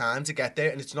takes time to get there,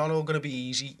 and it's not all going to be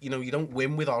easy. You know, you don't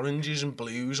win with oranges and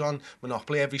blues on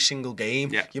Monopoly every single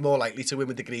game. You're more likely to win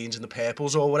with the greens and the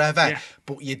purples or whatever,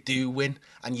 but you do win,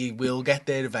 and you will get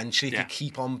there eventually if you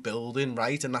keep on building,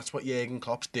 right? And that's what Jurgen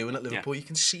Klopp's doing at Liverpool. You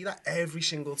can see that every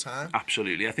single time.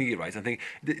 Absolutely, I think you're right. I think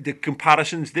the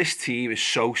comparisons, this team is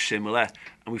so similar,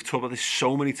 and we've talked about this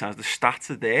so many times. The stats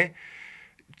are there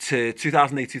to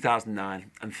 2008,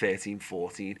 2009 and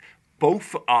 13-14.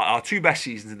 Both are our two best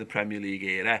seasons in the Premier League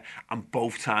era, and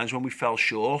both times when we fell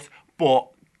short, but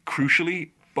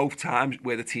crucially, both times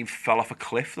where the team fell off a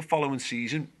cliff the following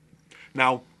season.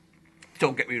 Now,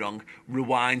 don't get me wrong,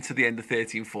 rewind to the end of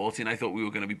 13-14, I thought we were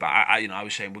going to be back. I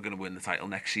was saying we're going to win the title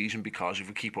next season because if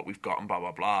we keep what we've got and blah,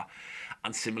 blah, blah.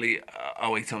 And similarly,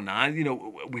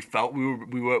 08-09, we felt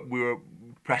we were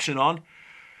pressing on.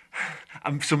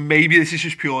 And so maybe this is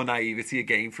just pure naivety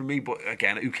again from me, but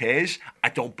again, who cares? I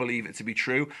don't believe it to be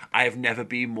true. I have never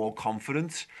been more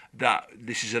confident that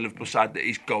this is a Liverpool side that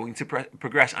is going to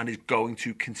progress and is going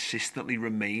to consistently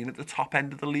remain at the top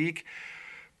end of the league.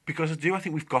 Because I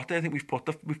think we've got there. I think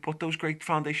we've put those great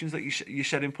foundations that you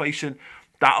set in place, and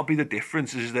that'll be the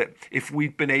difference. Is that if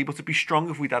we'd been able to be strong,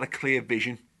 if we'd had a clear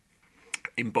vision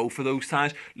in both of those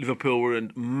times. Liverpool were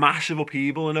in massive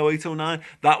upheaval in 08-09.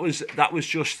 That was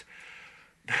just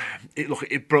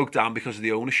it broke down because of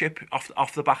the ownership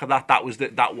off the back of that. That was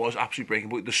absolutely breaking.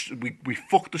 But we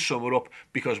fucked the summer up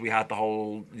because we had the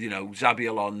whole Xabi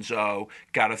Alonso,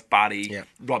 Gareth Barry,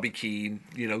 Robbie Keane,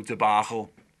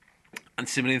 debacle. And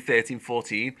similarly in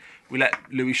 13-14, we let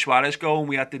Luis Suarez go, and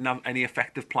we didn't have any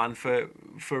effective plan for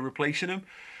replacing him.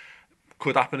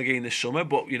 Could happen again this summer,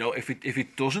 but if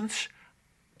it doesn't,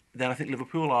 then I think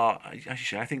Liverpool are, as you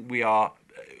say, I think we are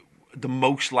the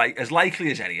most as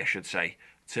likely as any, I should say,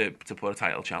 to put a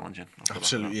title challenge in.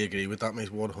 Absolutely agree with that, mate,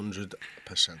 100%.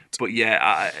 But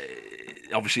yeah,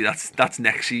 obviously that's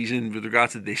next season. With regard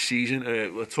to this season,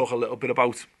 we'll talk a little bit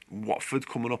about Watford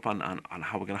coming up and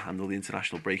how we're going to handle the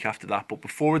international break after that. But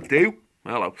before we do,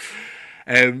 hello,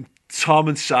 Tom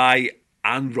and Si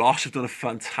and Ross have done a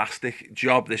fantastic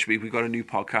job this week. We've got a new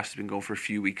podcast that's been going for a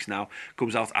few weeks now.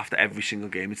 Comes out after every single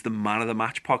game. It's the Man of the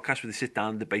Match podcast, where they sit down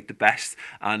and debate the best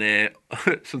and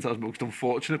sometimes most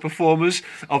unfortunate performers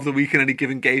of the week in any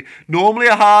given game. Normally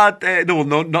a hard,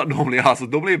 not normally a hard, so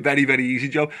normally a very, very easy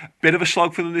job. Bit of a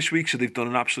slog for them this week, so they've done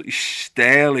an absolutely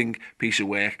sterling piece of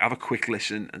work. Have a quick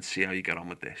listen and see how you get on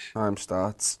with this. Time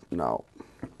starts now.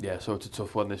 Yeah, so it's a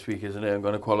tough one this week, isn't it? I'm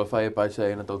going to qualify it by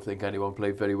saying I don't think anyone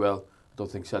played very well. I don't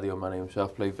think Sadio Mane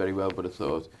himself played very well, but I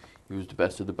thought he was the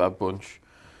best of the bad bunch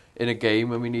in a game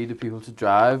when we needed people to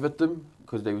drive at them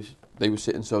because they were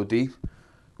sitting so deep.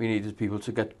 We needed people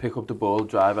to pick up the ball,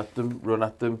 drive at them, run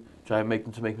at them, try and make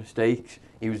them to make mistakes.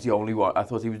 He was the only one. I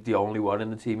thought he was the only one in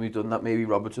the team who done that. Maybe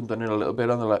Robertson done it a little bit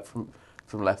on the left from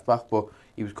left back, but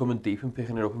he was coming deep and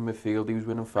picking it up in midfield. He was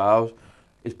winning fouls.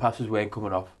 His passes weren't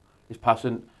coming off. His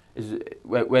passing is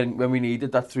when we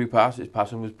needed that through pass, his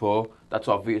passing was poor. That's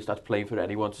obvious. That's plain for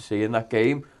anyone to see in that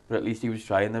game. But at least he was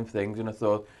trying them things, and I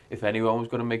thought if anyone was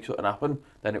going to make something happen,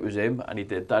 then it was him, and he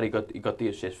did that. He got the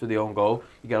assist for the own goal.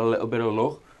 You get a little bit of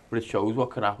luck, but it shows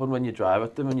what can happen when you drive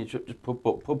at them and you just put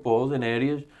balls in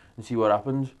areas and see what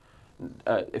happens.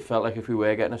 It felt like if we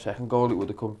were getting a second goal, it would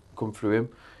have come through him.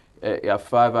 He had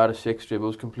 5 out of 6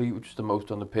 dribbles complete, which is the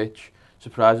most on the pitch.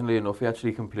 Surprisingly enough, he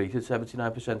actually completed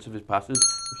 79% of his passes,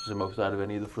 which is the most out of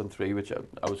any of the front three, which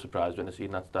I was surprised when I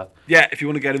seen that stat. Yeah, if you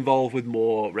want to get involved with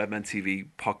more Redmen TV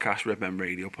podcast, Redmen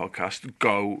Radio podcast,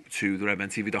 go to the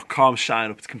redmentv.com,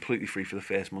 sign up. It's completely free for the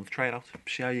first month. Try it out.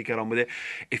 See how you get on with it.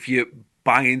 If you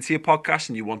bang into your podcast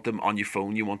and you want them on your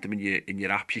phone, you want them in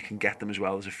your app, you can get them as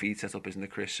well as a feed set up, isn't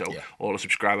it, Chris? So all the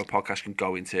subscriber podcasts can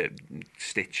go into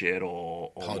Stitcher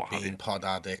or what have you. Pod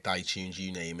Addict, iTunes,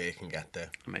 you name it, can get there.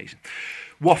 Amazing.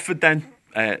 Watford then,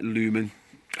 Lumen.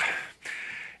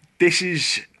 This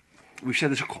is, we've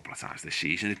said this a couple of times this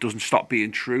season, it doesn't stop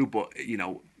being true, but you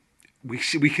know, we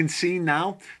can see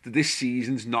now that this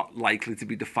season's not likely to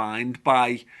be defined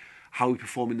by how we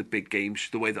perform in the big games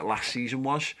the way that last season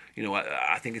was. You know,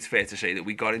 I think it's fair to say that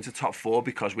we got into top 4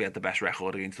 because we had the best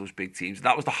record against those big teams.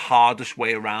 That was the hardest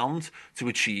way around to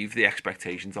achieve the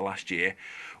expectations of last year.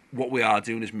 What we are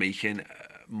doing is making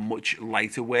much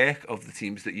lighter work of the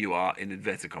teams that you are, in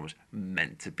inverted commas,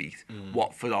 meant to beat.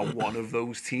 Watford are one of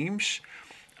those teams.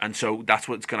 And so that's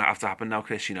what's going to have to happen now,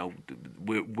 Chris. You know,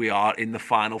 we are in the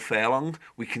final furlong.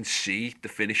 We can see the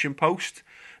finishing post.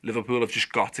 Liverpool have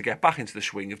just got to get back into the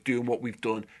swing of doing what we've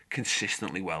done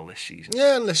consistently well this season.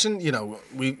 Yeah, and listen, you know,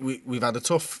 we've had a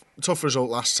tough result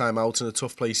last time out and a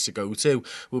tough place to go to.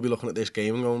 We'll be looking at this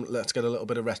game and going, let's get a little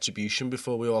bit of retribution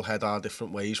before we all head our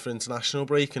different ways for international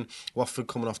break. And Watford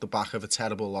coming off the back of a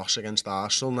terrible loss against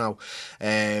Arsenal now.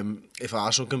 If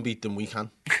Arsenal can beat them, we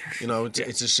can. You know, it's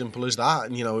as simple as that.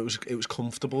 And you know, it was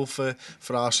comfortable for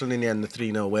Arsenal in the end, the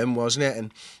 3-0 win, wasn't it?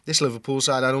 And this Liverpool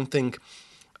side, I don't think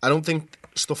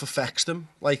stuff affects them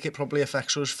like it probably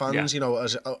affects us fans, you know,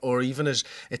 or even as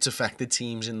it's affected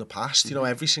teams in the past. You know,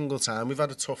 every single time we've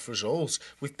had a tough result,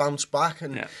 we've bounced back,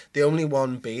 and the only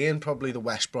one being probably the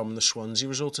West Brom and the Swansea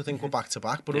result, I think, were back to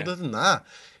back. But other than that,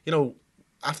 you know,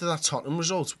 after that Tottenham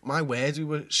result, my word, we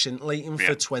were scintillating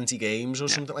for 20 games or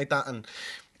something like that, and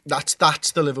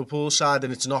that's the Liverpool side,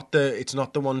 and it's not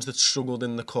the ones that struggled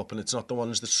in the cup, and it's not the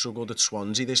ones that struggled at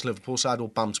Swansea. This Liverpool side will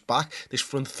bounce back. This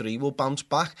front three will bounce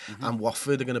back, and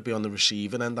Watford are going to be on the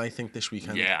receiving end, I think, this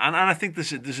weekend. Yeah, and I think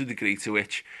there's a degree to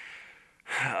which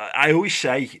I always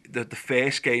say that the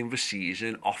first game of a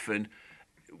season often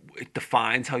it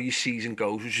defines how your season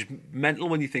goes, which is mental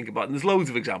when you think about it. And there's loads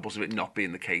of examples of it not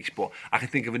being the case, but I can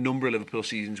think of a number of Liverpool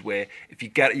seasons where if you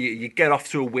get off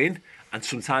to a win, and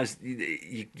sometimes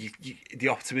the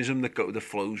optimism that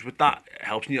flows with that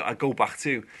helps. You know, I go back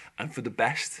to, and for the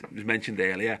best, it was mentioned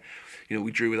earlier, you know,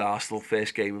 we drew with Arsenal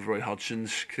first game of Roy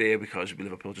Hodgson's career because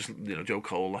Liverpool just, you know, Joe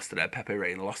Cole lost their head, Pepe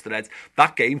Reina lost their head.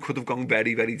 That game could have gone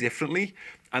very, very differently,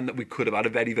 and that we could have had a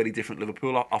very, very different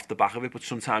Liverpool off the back of it. But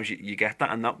sometimes you get that,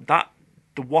 and that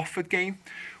the Watford game,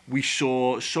 we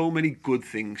saw so many good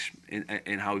things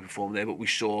in how we performed there, but we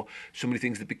saw so many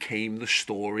things that became the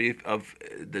story of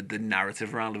the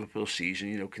narrative around Liverpool's season,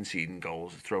 you know, conceding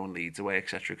goals, throwing leads away,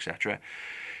 etc., etc.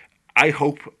 I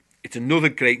hope it's another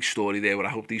great story there where I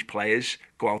hope these players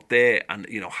go out there and,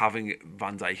 you know, having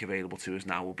Van Dijk available to us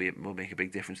now will make a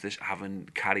big difference. This having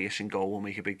Carragher in goal will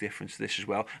make a big difference to this as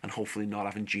well, and hopefully not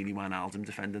having Gini Wijnaldum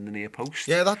defending the near post.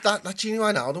 Yeah, that Gini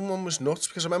Wijnaldum one was nuts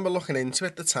because I remember looking into it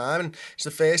at the time, and it's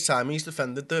the first time he's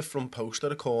defended the front post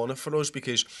at a corner for us,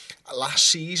 because last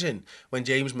season when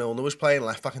James Milner was playing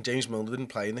left back and James Milner didn't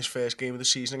play in this first game of the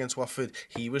season against Watford,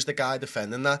 he was the guy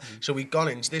defending that. So we'd gone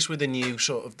into this with a new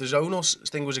sort of, the zonal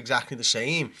thing was exactly the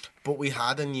same, but we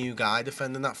had a new guy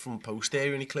defending that front post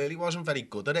area, and he clearly wasn't very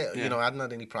good at it. You know, hadn't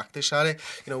had any practice at it.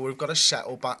 You know, we've got a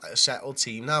settled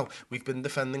team now. We've been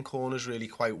defending corners really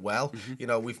quite well. You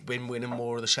know, we've been winning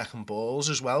more of the second balls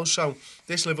as well. So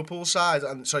this Liverpool side,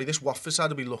 this Watford side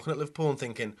will be looking at Liverpool and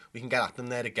thinking we can get at them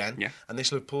there again. Yeah. And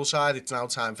this Liverpool side, it's now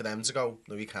time for them to go,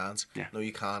 no, you can't. Yeah. No,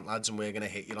 you can't, lads, and we're going to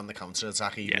hit you on the counter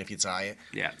attack even if you try it.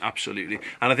 Yeah, absolutely.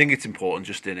 And I think it's important,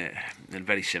 just in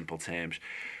very simple terms.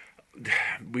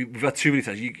 We've had too many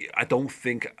times. I don't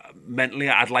think mentally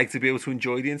I'd like to be able to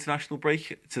enjoy the international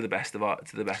break to the best of our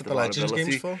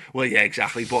ability. Well, yeah,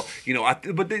 exactly. But you know,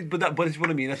 but it's what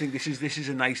I mean. I think this is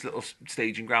a nice little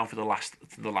staging ground for the last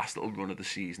little run of the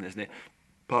season, isn't it?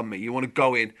 Pardon me. You want to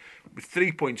go in with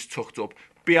 3 points tucked up,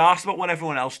 be asked about what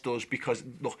everyone else does, because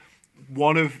look,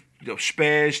 one of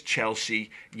Spurs, Chelsea,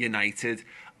 United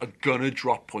are going to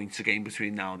drop points again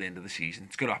between now and the end of the season.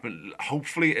 It's going to happen.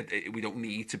 Hopefully, we don't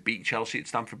need to beat Chelsea at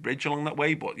Stamford Bridge along that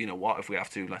way. But you know what? If we have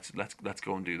to, let's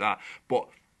go and do that. But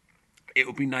it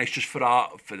would be nice just for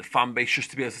the fan base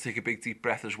just to be able to take a big deep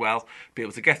breath as well, be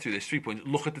able to get through this 3 points,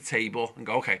 look at the table and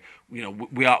go, okay, you know,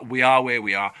 we are where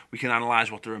we are. We can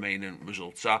analyse what the remaining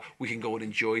results are. We can go and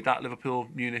enjoy that Liverpool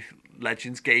Munich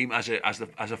Legends game as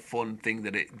a fun thing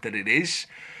that it is.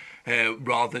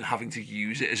 Rather than having to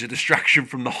use it as a distraction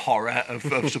from the horror of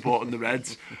supporting the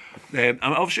Reds. And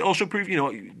obviously also prove, you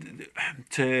know,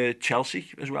 to Chelsea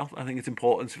as well. I think it's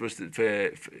important for us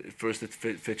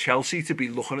for Chelsea to be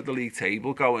looking at the league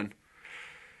table going,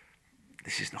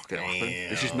 this is not going to happen.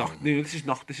 This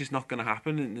is not going to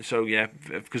happen. And so yeah,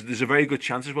 because there's a very good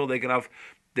chance as well they're going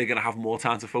to have more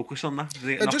time to focus on that.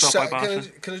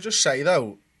 Can I just say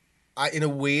though, in a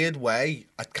weird way,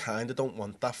 I kind of don't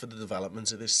want that for the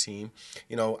development of this team.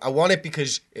 You know, I want it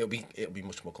because it'll be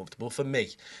much more comfortable for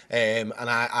me, and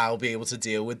I'll be able to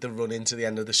deal with the run into the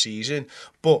end of the season.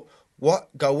 But what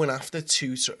going after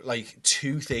two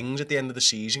things at the end of the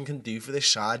season can do for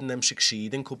this side and them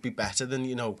succeeding could be better than,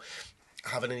 you know,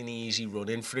 having an easy run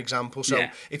in, for example. So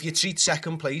if you treat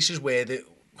second place as where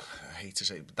I hate to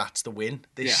say that's the win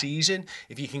this season.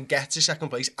 If you can get to second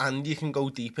place and you can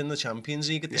go deep in the Champions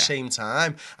League at the same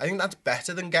time, I think that's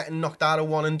better than getting knocked out of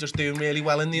one and just doing really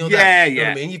well in the other. You know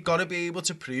what I mean? You've got to be able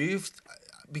to prove,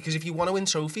 because if you want to win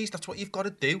trophies, that's what you've got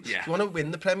to do. If you want to win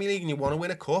the Premier League and you want to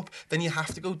win a cup, then you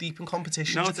have to go deep in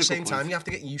competitions at the same time. You have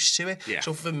to get used to it.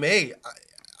 So for me,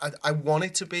 I want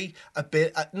it to be a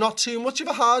bit, not too much of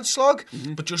a hard slog,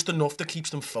 but just enough that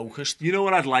keeps them focused. You know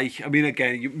what I'd like? I mean,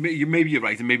 again, maybe you're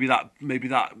right, and maybe that.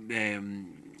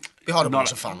 Be horrible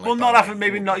as a fan. Well, not having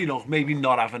maybe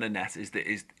not having a net is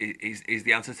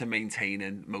the answer to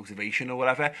maintaining motivation or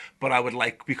whatever. But I would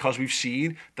like, because we've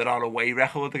seen that our away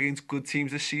record against good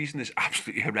teams this season is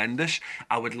absolutely horrendous.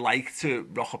 I would like to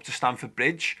rock up to Stamford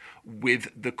Bridge with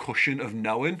the cushion of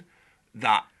knowing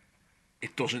that.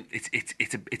 It doesn't.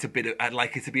 It's a bit of. I'd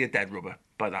like it to be a dead rubber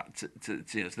by that to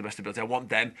the best ability. I want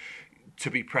them to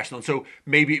be pressing on. So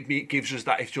maybe it gives us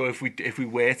that. If we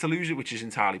were to lose it, which is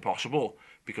entirely possible,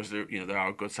 because there are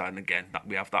a good side, and again that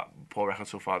we have that poor record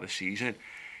so far this season.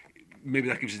 Maybe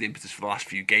that gives us the impetus for the last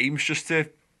few games just to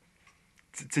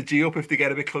G up if they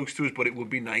get a bit close to us, but it would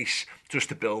be nice just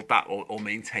to build that or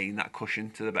maintain that cushion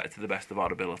to the best of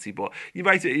our ability. But you're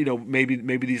right, you know, maybe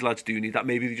these lads do need that.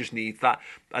 Maybe they just need that,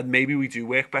 and maybe we do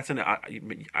work better. And I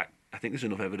think there's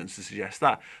enough evidence to suggest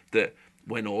that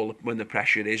when the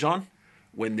pressure is on,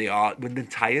 when they're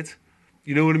tired,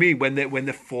 you know what I mean, when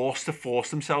they're forced to force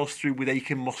themselves through with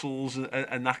aching muscles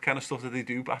and that kind of stuff, that they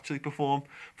do actually perform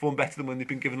better than when they've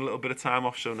been given a little bit of time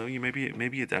off. So no,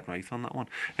 maybe you're dead right on that one.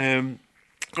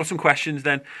 Got some questions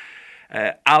then.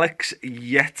 Alex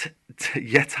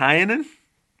Yetainen.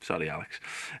 Sorry, Alex.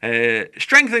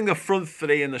 Strengthening the front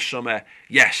three in the summer.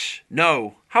 Yes.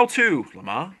 No. How to?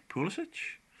 Lamar? Pulisic?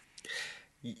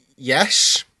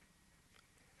 Yes.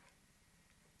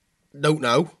 Don't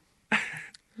know.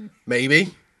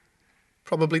 Maybe.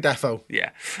 Probably defo. Yeah.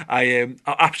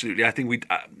 Absolutely. I think we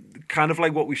kind of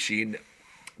like what we've seen.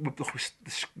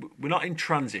 We're not in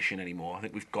transition anymore. I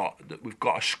think we've got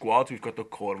a squad. We've got the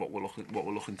core of what we're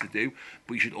looking to do.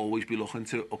 But you should always be looking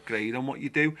to upgrade on what you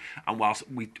do. And whilst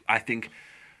I think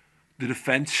the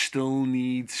defence still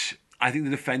needs. I think the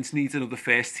defence needs another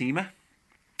first teamer.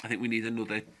 I think we need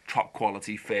another top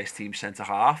quality first team centre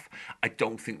half. I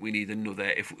don't think we need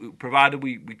another. Provided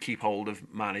we keep hold of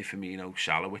Mane, Firmino,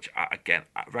 Salah, which again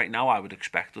right now I would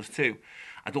expect us to.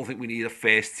 I don't think we need a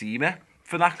first teamer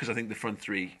for that, because I think the front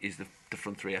three is the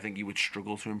front three. I think you would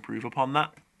struggle to improve upon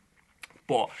that.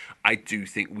 But I do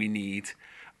think we need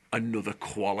another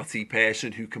quality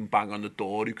person who can bang on the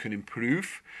door, who can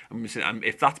improve. And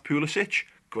if that's Pulisic,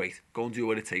 great. Go and do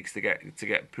what it takes to get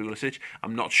Pulisic.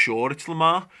 I'm not sure it's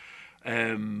Lamar.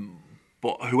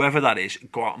 But whoever that is,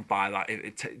 go out and buy that.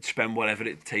 Spend whatever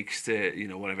it takes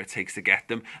to get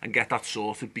them and get that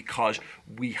sorted, because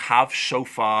we have so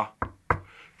far,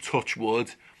 touch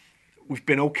wood, we've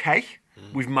been okay.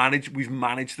 We've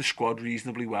managed the squad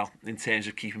reasonably well in terms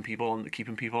of keeping people on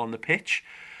the pitch.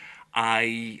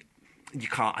 I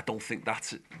don't think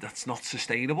that's not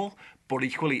sustainable. But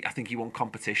equally, I think you want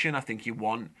competition. I think you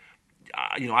want,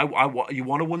 you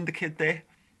want a wonder kid there.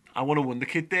 I want a wonder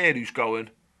kid there who's going,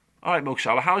 all right, Mo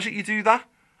Salah, how is it you do that?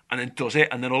 And then does it,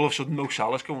 and then all of a sudden Mo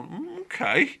Salah's going,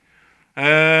 okay,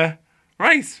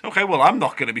 Right, okay, well, I'm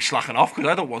not going to be slacking off because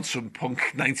I don't want some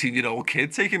punk 19-year-old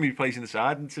kid taking me place in the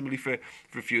side, and similarly for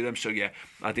a few of them. So, yeah,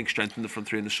 I think strengthening the front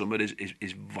three in the summer is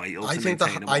vital to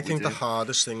maintaining what we do. The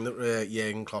hardest thing that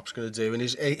Jurgen Klopp's going to do, and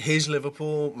his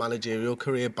Liverpool managerial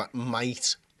career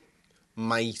might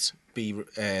be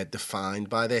defined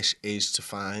by this, is to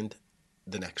find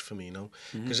the next Firmino.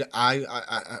 Because I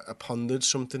pondered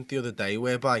something the other day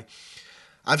whereby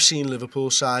I've seen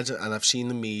Liverpool sides and I've seen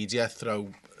the media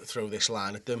throw this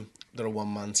line at them. They're a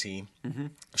one-man team.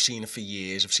 I've seen it for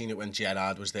years. I've seen it when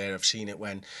Gerrard was there. I've seen it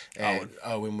when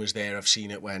Owen was there. I've seen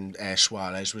it when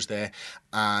Suarez was there.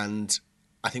 And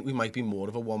I think we might be more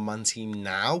of a one-man team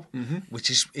now, which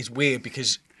is weird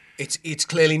because it's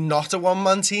clearly not a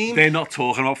one-man team. They're not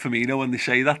talking about Firmino when they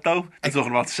say that, though. They're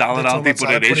talking about Salah, aren't they?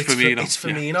 But it is Firmino. It's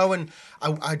Firmino, and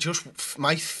I just,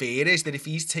 my fear is that if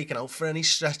he's taken out for any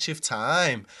stretch of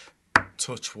time,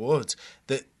 touch wood,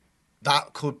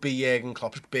 that could be Jurgen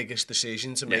Klopp's biggest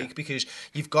decision to make, because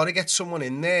you've got to get someone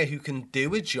in there who can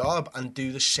do a job and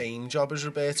do the same job as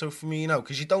Roberto Firmino,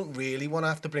 because you don't really want to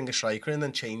have to bring a striker in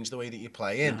and change the way that you're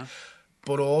playing.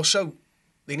 But also,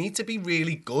 they need to be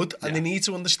really good and they need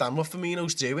to understand what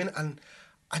Firmino's doing. And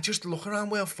I just look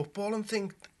around world football and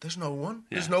think, there's no one.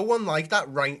 There's no one like that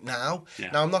right now.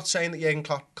 Now, I'm not saying that Jurgen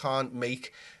Klopp can't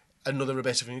make another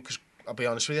Roberto Firmino, because I'll be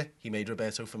honest with you, he made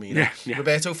Roberto Firmino.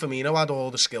 Roberto Firmino had all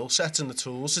the skill sets and the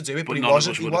tools to do it, but he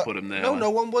wasn't. Would have put him there.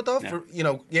 No one would have. You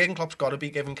know, Jurgen Klopp's got to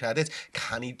be given credit.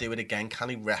 Can he do it again? Can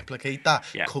he replicate that?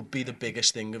 Could be the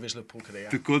biggest thing of his Liverpool career.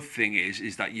 The good thing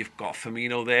is that you've got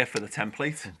Firmino there for the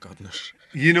template. Oh, goodness.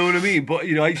 You know what I mean? But,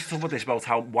 you know, I used to talk about this,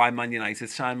 about why Man United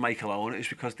signed Michael Owen. It was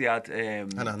because they had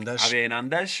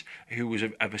Hernandez, who was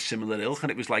of a similar ilk,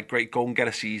 and it was like, great, go and get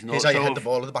a season. Here's how you hit the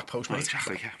ball at the back post, mate.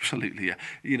 Exactly, absolutely, yeah.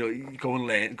 You know, go and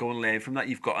learn from that.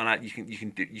 You've got you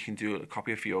can do a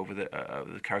copy of you over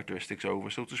the characteristics over,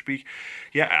 so to speak.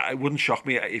 Yeah, it wouldn't shock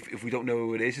me if we don't know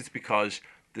who it is. It's because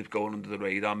they're going under the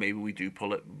radar. Maybe we do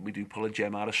pull a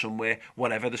gem out of somewhere.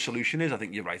 Whatever the solution is, I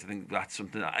think you're right. I think that's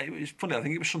something. It was funny. I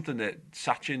think it was something that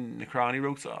Sachin Nakrani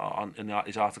wrote in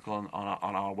his article on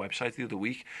our website the other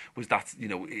week. Was that, you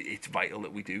know, it's vital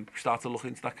that we do start to look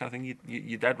into that kind of thing.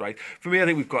 You're dead right. For me, I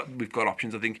think we've got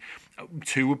options. I think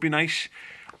 2 would be nice.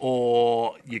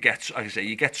 Or you get, like I say,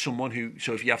 you get someone who.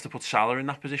 So if you have to put Salah in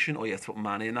that position, or you have to put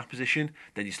Mane in that position,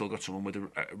 then you still got someone with a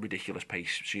ridiculous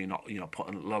pace. So you're not,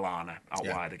 putting Lallana out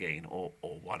wide again, or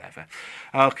whatever.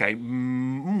 Okay,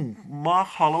 Mark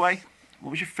Holloway.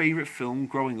 What was your favourite film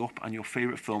growing up, and your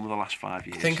favourite film of the last 5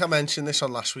 years? I think I mentioned this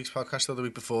on last week's podcast or the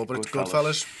week before, but it's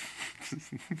Goodfellas.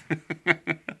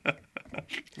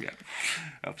 Yeah,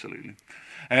 absolutely.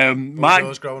 What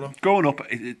was yours growing up?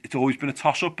 It's always been a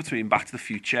toss-up between Back to the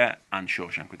Future and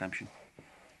Shawshank Redemption.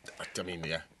 I mean,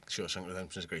 yeah, Shawshank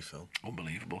Redemption is a great film.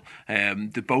 Unbelievable.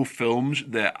 They're both films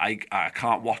that I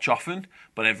can't watch often,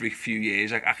 but every few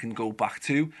years I can go back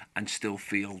to and still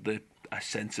feel a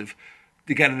sense of...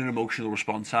 They get an emotional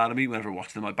response out of me whenever I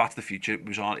watch them. Like Back to the Future, it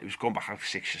was going back like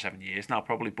 6 or 7 years now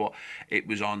probably, but it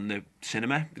was on the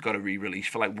cinema. They got a re-release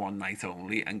for like one night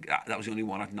only, and that was the only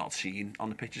one I'd not seen on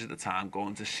the pictures at the time.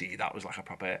 Going to see that was like a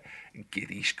proper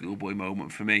giddy schoolboy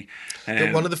moment for me.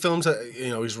 One of the films that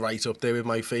is right up there with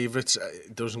my favourites,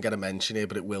 doesn't get a mention here,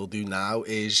 but it will do now,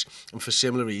 is, and for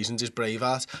similar reasons, is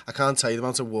Braveheart. I can't tell you the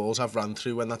amount of walls I've ran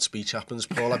through when that speech happens,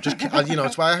 Paul. It's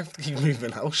why I have to keep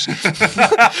moving house.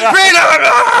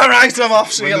 Right, I'm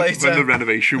off. See you later. When the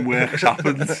renovation works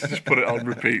happens, just put it on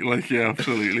repeat. Like, yeah,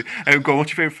 absolutely. Go on,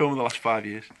 what's your favourite film in the last 5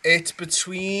 years? It's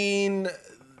between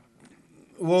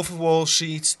Wolf of Wall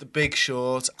Street, The Big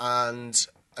Short, and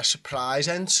a surprise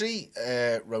entry,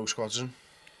 Rogue Squadron.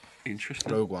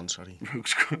 Interesting. Rogue One, sorry. Rogue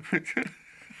Squadron.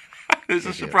 It's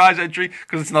a surprise entry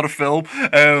because it's not a film.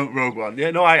 Rogue One.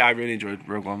 Yeah, no, I really enjoyed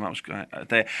Rogue One. That was great.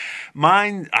 There.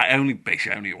 Mine, I only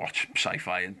watch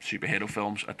sci-fi and superhero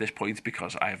films at this point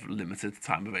because I have limited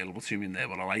time available to me and they're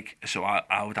what I like. So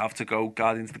I would have to go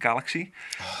Guardians of the Galaxy.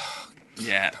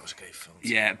 Yeah, that was a great film.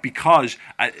 Yeah, because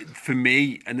for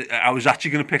me, and I was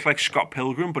actually going to pick like Scott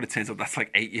Pilgrim, but it turns out that's like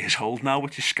 8 years old now,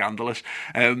 which is scandalous.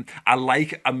 I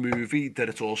like a movie that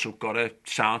it's also got a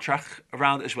soundtrack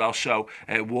around it as well. So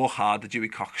Walk Hard, the Dewey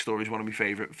Cox story, is one of my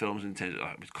favourite films in terms of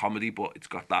it's comedy, but it's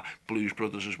got that Blues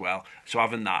Brothers as well. So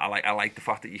having that, I like the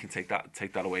fact that you can take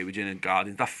that away with you. And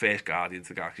Guardians, that first Guardians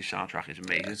of the Galaxy soundtrack is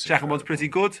amazing. Yeah, second one's pretty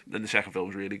good, then the second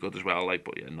film's really good as well. Like,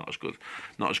 but yeah, not as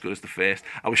good as the first.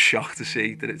 I was shocked to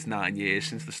see that it's 9 years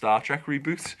since the Star Trek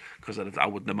reboot, because I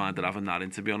wouldn't have minded having that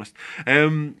in, to be honest.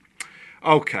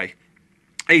 Okay.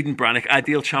 Aidan Brannick,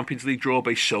 ideal Champions League draw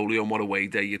based solely on what away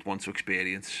day you'd want to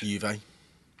experience. Juve.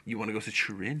 You want to go to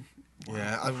Turin?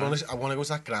 Yeah, I want to go to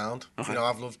that ground. Okay.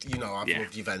 I've loved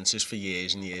Juventus for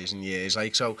years and years and years.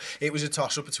 Like, so it was a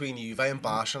toss up between Juve and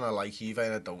Barca, and I like Juve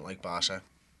and I don't like Barca.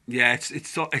 Yeah,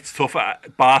 it's tough.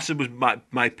 Barca was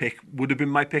my pick. Would have been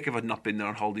my pick if I'd not been there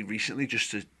on holiday recently,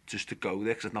 just to go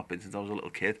there, because I've not been since I was a little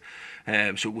kid.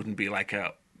 So it wouldn't be like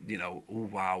a, oh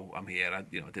wow, I'm here. I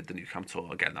did the New Camp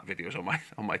tour. Again, that video's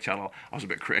on my channel. I was a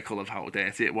bit critical of how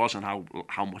dirty it was and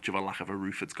how much of a lack of a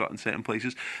roof it's got in certain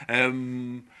places.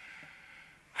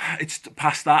 It's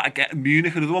past that. I get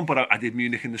Munich another one, but I did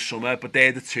Munich in the summer. But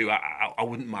they're the two I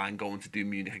wouldn't mind going to do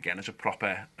Munich again as a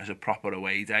proper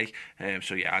away day.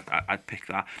 So yeah, I'd pick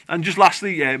that. And just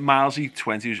lastly,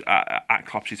 Milesy20, who's at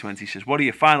Copsy20, says, "What are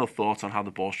your final thoughts on how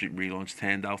the Ball Street relaunch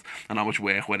turned out and how much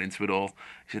work went into it all?"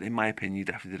 He said, "In my opinion, you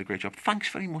definitely did a great job." Thanks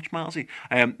very much, Milesy.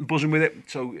 Buzzing with it.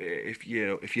 So if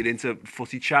you're into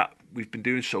footy chat, we've been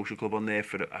doing Social Club on there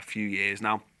for a few years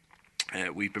now.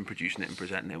 We've been producing it and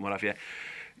presenting it and what have you.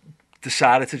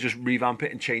 Decided to just revamp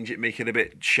it and change it, make it a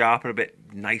bit sharper, a bit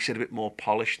nicer, a bit more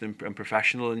polished and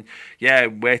professional. And yeah,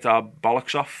 worked our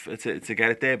bollocks off to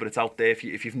get it there, but it's out there.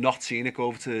 If you've not seen it, go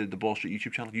over to the Ball Street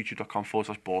YouTube channel,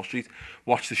 youtube.com/Ball Street.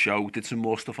 Watch the show. Did some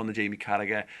more stuff on the Jamie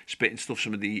Carragher, spitting stuff,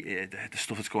 some of the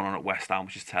stuff that's going on at West Ham,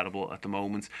 which is terrible at the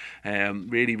moment.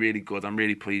 Really, really good. I'm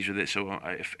really pleased with it. So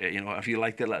if you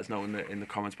liked it, let us know in the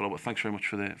comments below. But thanks very much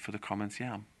for the comments.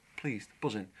 Yeah, I'm pleased,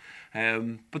 buzzing.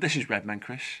 But this is Redmen,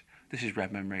 Chris. This is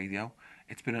Redmen Radio.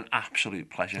 It's been an absolute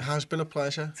pleasure. It has been a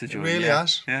pleasure. It really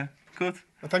has. Yeah, good.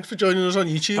 And thanks for joining us on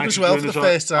YouTube as well for the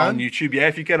first time. On YouTube, yeah.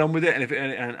 If you get on with it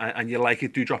and you like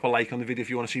it, do drop a like on the video if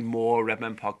you want to see more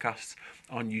Redmen podcasts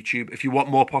on YouTube. If you want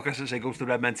more podcasts, say go to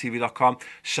redmentv.com,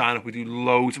 sign up. We do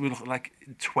loads. We look like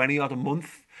 20 odd a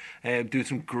month. Doing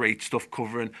some great stuff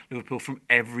covering Liverpool from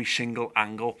every single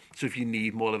angle. So if you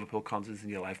need more Liverpool content in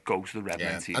your life, go to the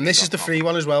Redmen TV. And this is the free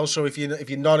one as well. So if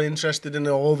you're not interested in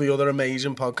all the other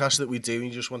amazing podcasts that we do, and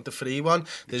you just want the free one,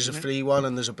 there's a free one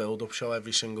and there's a build-up show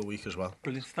every single week as well.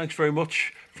 Brilliant. Thanks very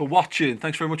much for watching.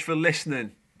 Thanks very much for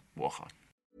listening. Walk on.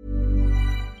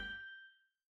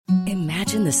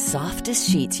 Imagine the softest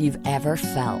sheets you've ever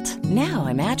felt. Now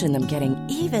imagine them getting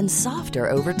even softer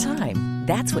over time.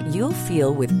 That's what you'll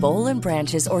feel with Boll &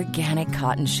 Branch's organic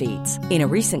cotton sheets. In a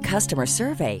recent customer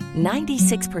survey,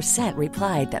 96%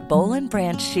 replied that Boll &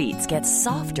 Branch sheets get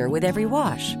softer with every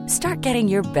wash. Start getting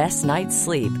your best night's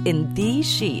sleep in these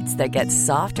sheets that get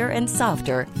softer and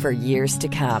softer for years to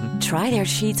come. Try their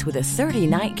sheets with a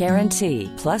 30-night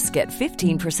guarantee. Plus, get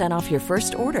 15% off your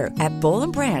first order at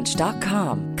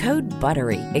bollandbranch.com. Code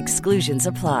BUTTERY. Exclusions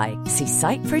apply. See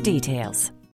site for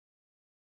details.